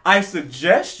 I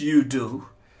suggest you do.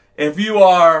 If you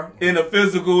are in a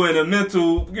physical and a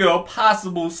mental,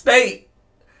 possible state.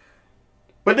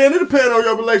 But then it depends on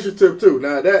your relationship too.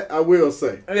 Now that I will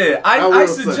say. Yeah, I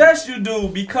suggest you do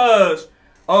because,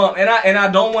 and I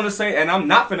don't want to say, and I'm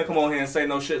not finna come on here and say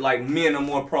no shit like men are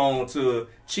more prone to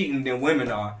cheating than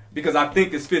women are because I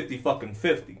think it's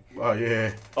 50-50. Oh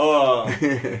yeah.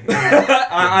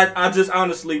 I just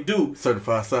honestly do.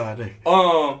 Certified side.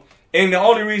 And the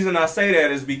only reason I say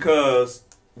that is because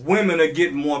women are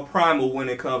getting more primal when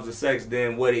it comes to sex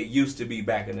than what it used to be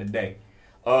back in the day.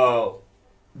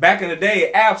 Back in the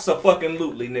day,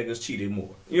 abso-fucking-lutely niggas cheated more.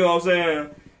 You know what I'm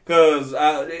saying? Because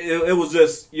it was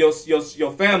just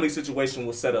your family situation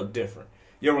was set up different.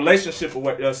 Your relationship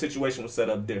situation was set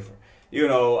up different. You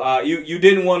know, you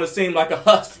didn't want to seem like a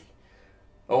husky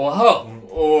or a hoe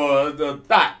or the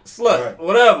thot, slut, right.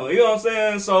 Whatever. You know what I'm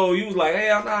saying? So you was like, hey,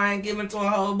 I ain't giving to a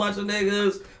whole bunch of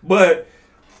niggas. But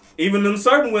even them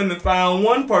certain women found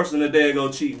one person that they'd go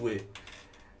cheat with.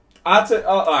 All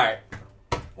right.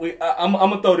 I'm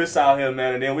going to throw this out here,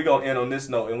 man, and then we're going to end on this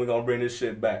note and we're going to bring this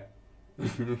shit back.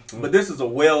 But this is a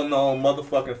well-known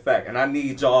motherfucking fact, and I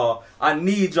need y'all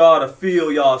to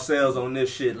feel yourselves on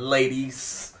this shit,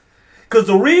 ladies. Because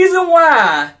the reason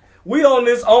why we on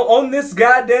this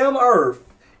goddamn earth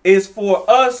is for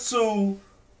us to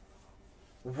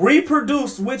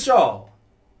reproduce with y'all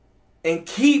and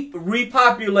keep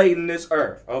repopulating this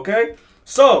earth, okay?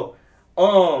 So,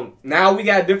 now we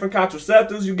got different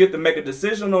contraceptives. You get to make a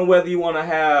decision on whether you want to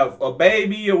have a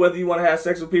baby or whether you want to have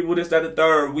sex with people, this, that, and the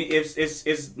third.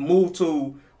 It's moved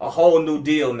to a whole new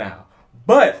deal now.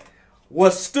 But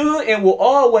what stood and will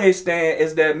always stand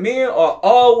is that men are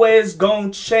always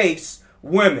going to chase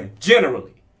women,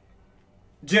 generally.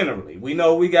 We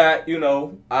know we got,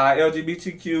 our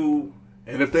LGBTQ.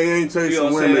 And if they ain't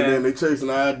chasing women, then they chasing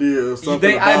the idea or something.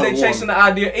 They chasing the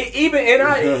idea.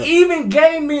 Even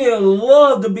gay men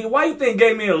love to be. Why you think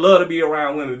gay men love to be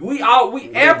around women?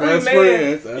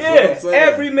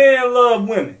 Every man love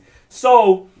women.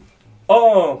 So,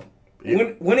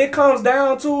 when it comes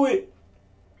down to it,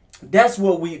 that's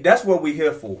what we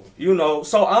here for.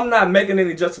 So I'm not making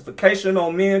any justification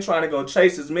on men trying to go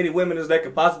chase as many women as they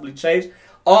could possibly chase.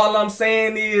 All I'm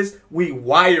saying is we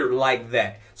wired like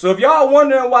that. So if y'all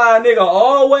wondering why a nigga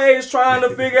always trying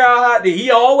to figure out how he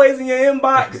always in your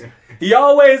inbox, he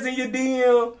always in your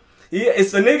DM.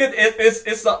 It's a nigga.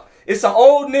 It's an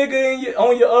old nigga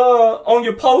on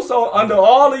your post under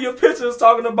all of your pictures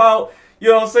talking about, you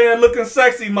know what I'm saying, looking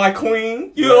sexy, my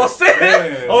queen. You know what I'm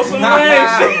saying? On some lame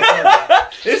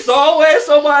shit. It's always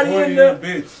somebody corny in the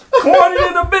bitch. Corny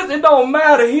in the bitch. It don't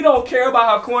matter. He don't care about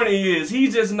how corny he is. He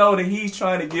just know that he's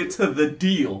trying to get to the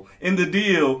deal. And the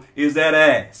deal is that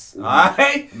ass.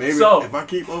 Alright? Maybe so, if I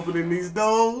keep opening these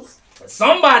doors,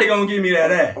 somebody gonna give me that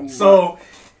ass. So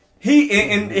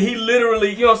he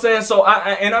literally, you know what I'm saying? So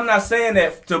I'm not saying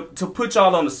that to put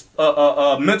y'all on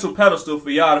a mental pedestal for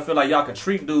y'all to feel like y'all can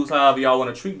treat dudes however y'all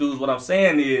want to treat dudes. What I'm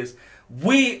saying is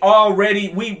we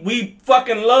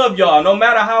fucking love y'all. No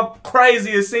matter how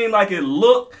crazy it seemed like it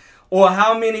looked or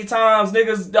how many times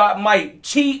niggas might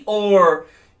cheat or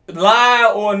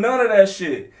lie or none of that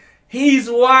shit. He's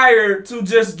wired to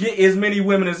just get as many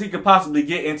women as he could possibly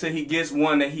get until he gets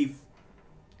one that he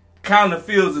kind of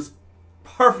feels is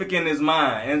perfect in his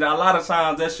mind. And a lot of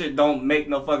times that shit don't make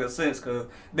no fucking sense because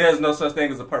there's no such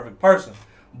thing as a perfect person.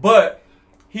 But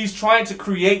he's trying to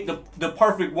create the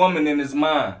perfect woman in his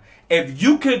mind. If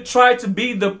you could try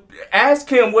to ask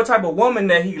him what type of woman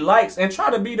that he likes and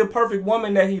try to be the perfect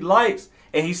woman that he likes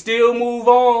and he still move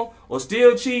on or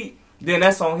still cheat, then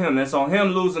that's on him. That's on him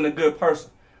losing a good person.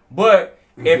 But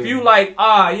if you like,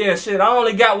 shit, I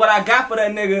only got what I got for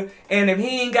that nigga, and if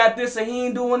he ain't got this and he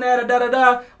ain't doing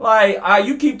that, like,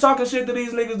 you keep talking shit to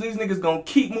these niggas gonna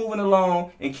keep moving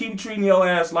along and keep treating your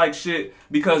ass like shit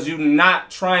because you not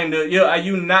trying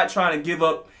to give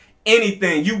up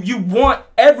anything. You want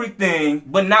everything,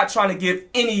 but not trying to give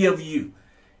any of you,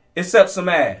 except some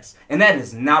ass. And that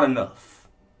is not enough.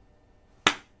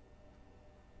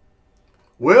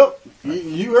 Well,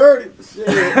 you heard it. Shit.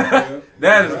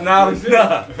 That is not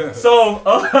enough. So,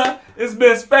 it's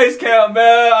been Space Camp,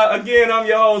 man. Again, I'm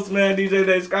your host, man, DJ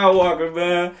Skywalker,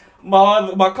 man.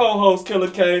 My co-host, Killa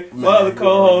K. My other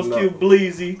co-host, Q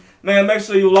Bleezy. Man, make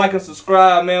sure you like and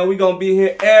subscribe, man. We going to be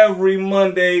here every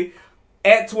Monday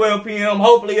at 12 p.m.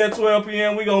 Hopefully at 12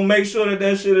 p.m. We going to make sure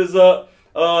that shit is up.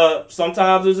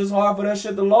 Sometimes it's just hard for that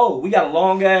shit to load. We got a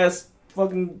long-ass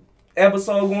fucking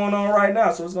episode going on right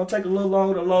now, so it's gonna take a little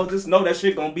longer to load. Just know that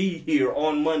shit gonna be here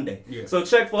on Monday. Yeah. So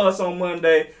check for us on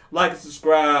Monday. Like and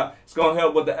subscribe. It's gonna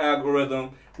help with the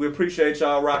algorithm. We appreciate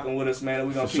y'all rocking with us, man.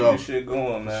 We're gonna keep this shit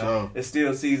going, man. Sure. It's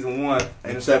still season 1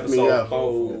 and it's episode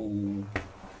 4.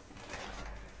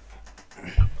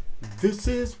 This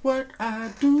is what I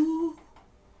do.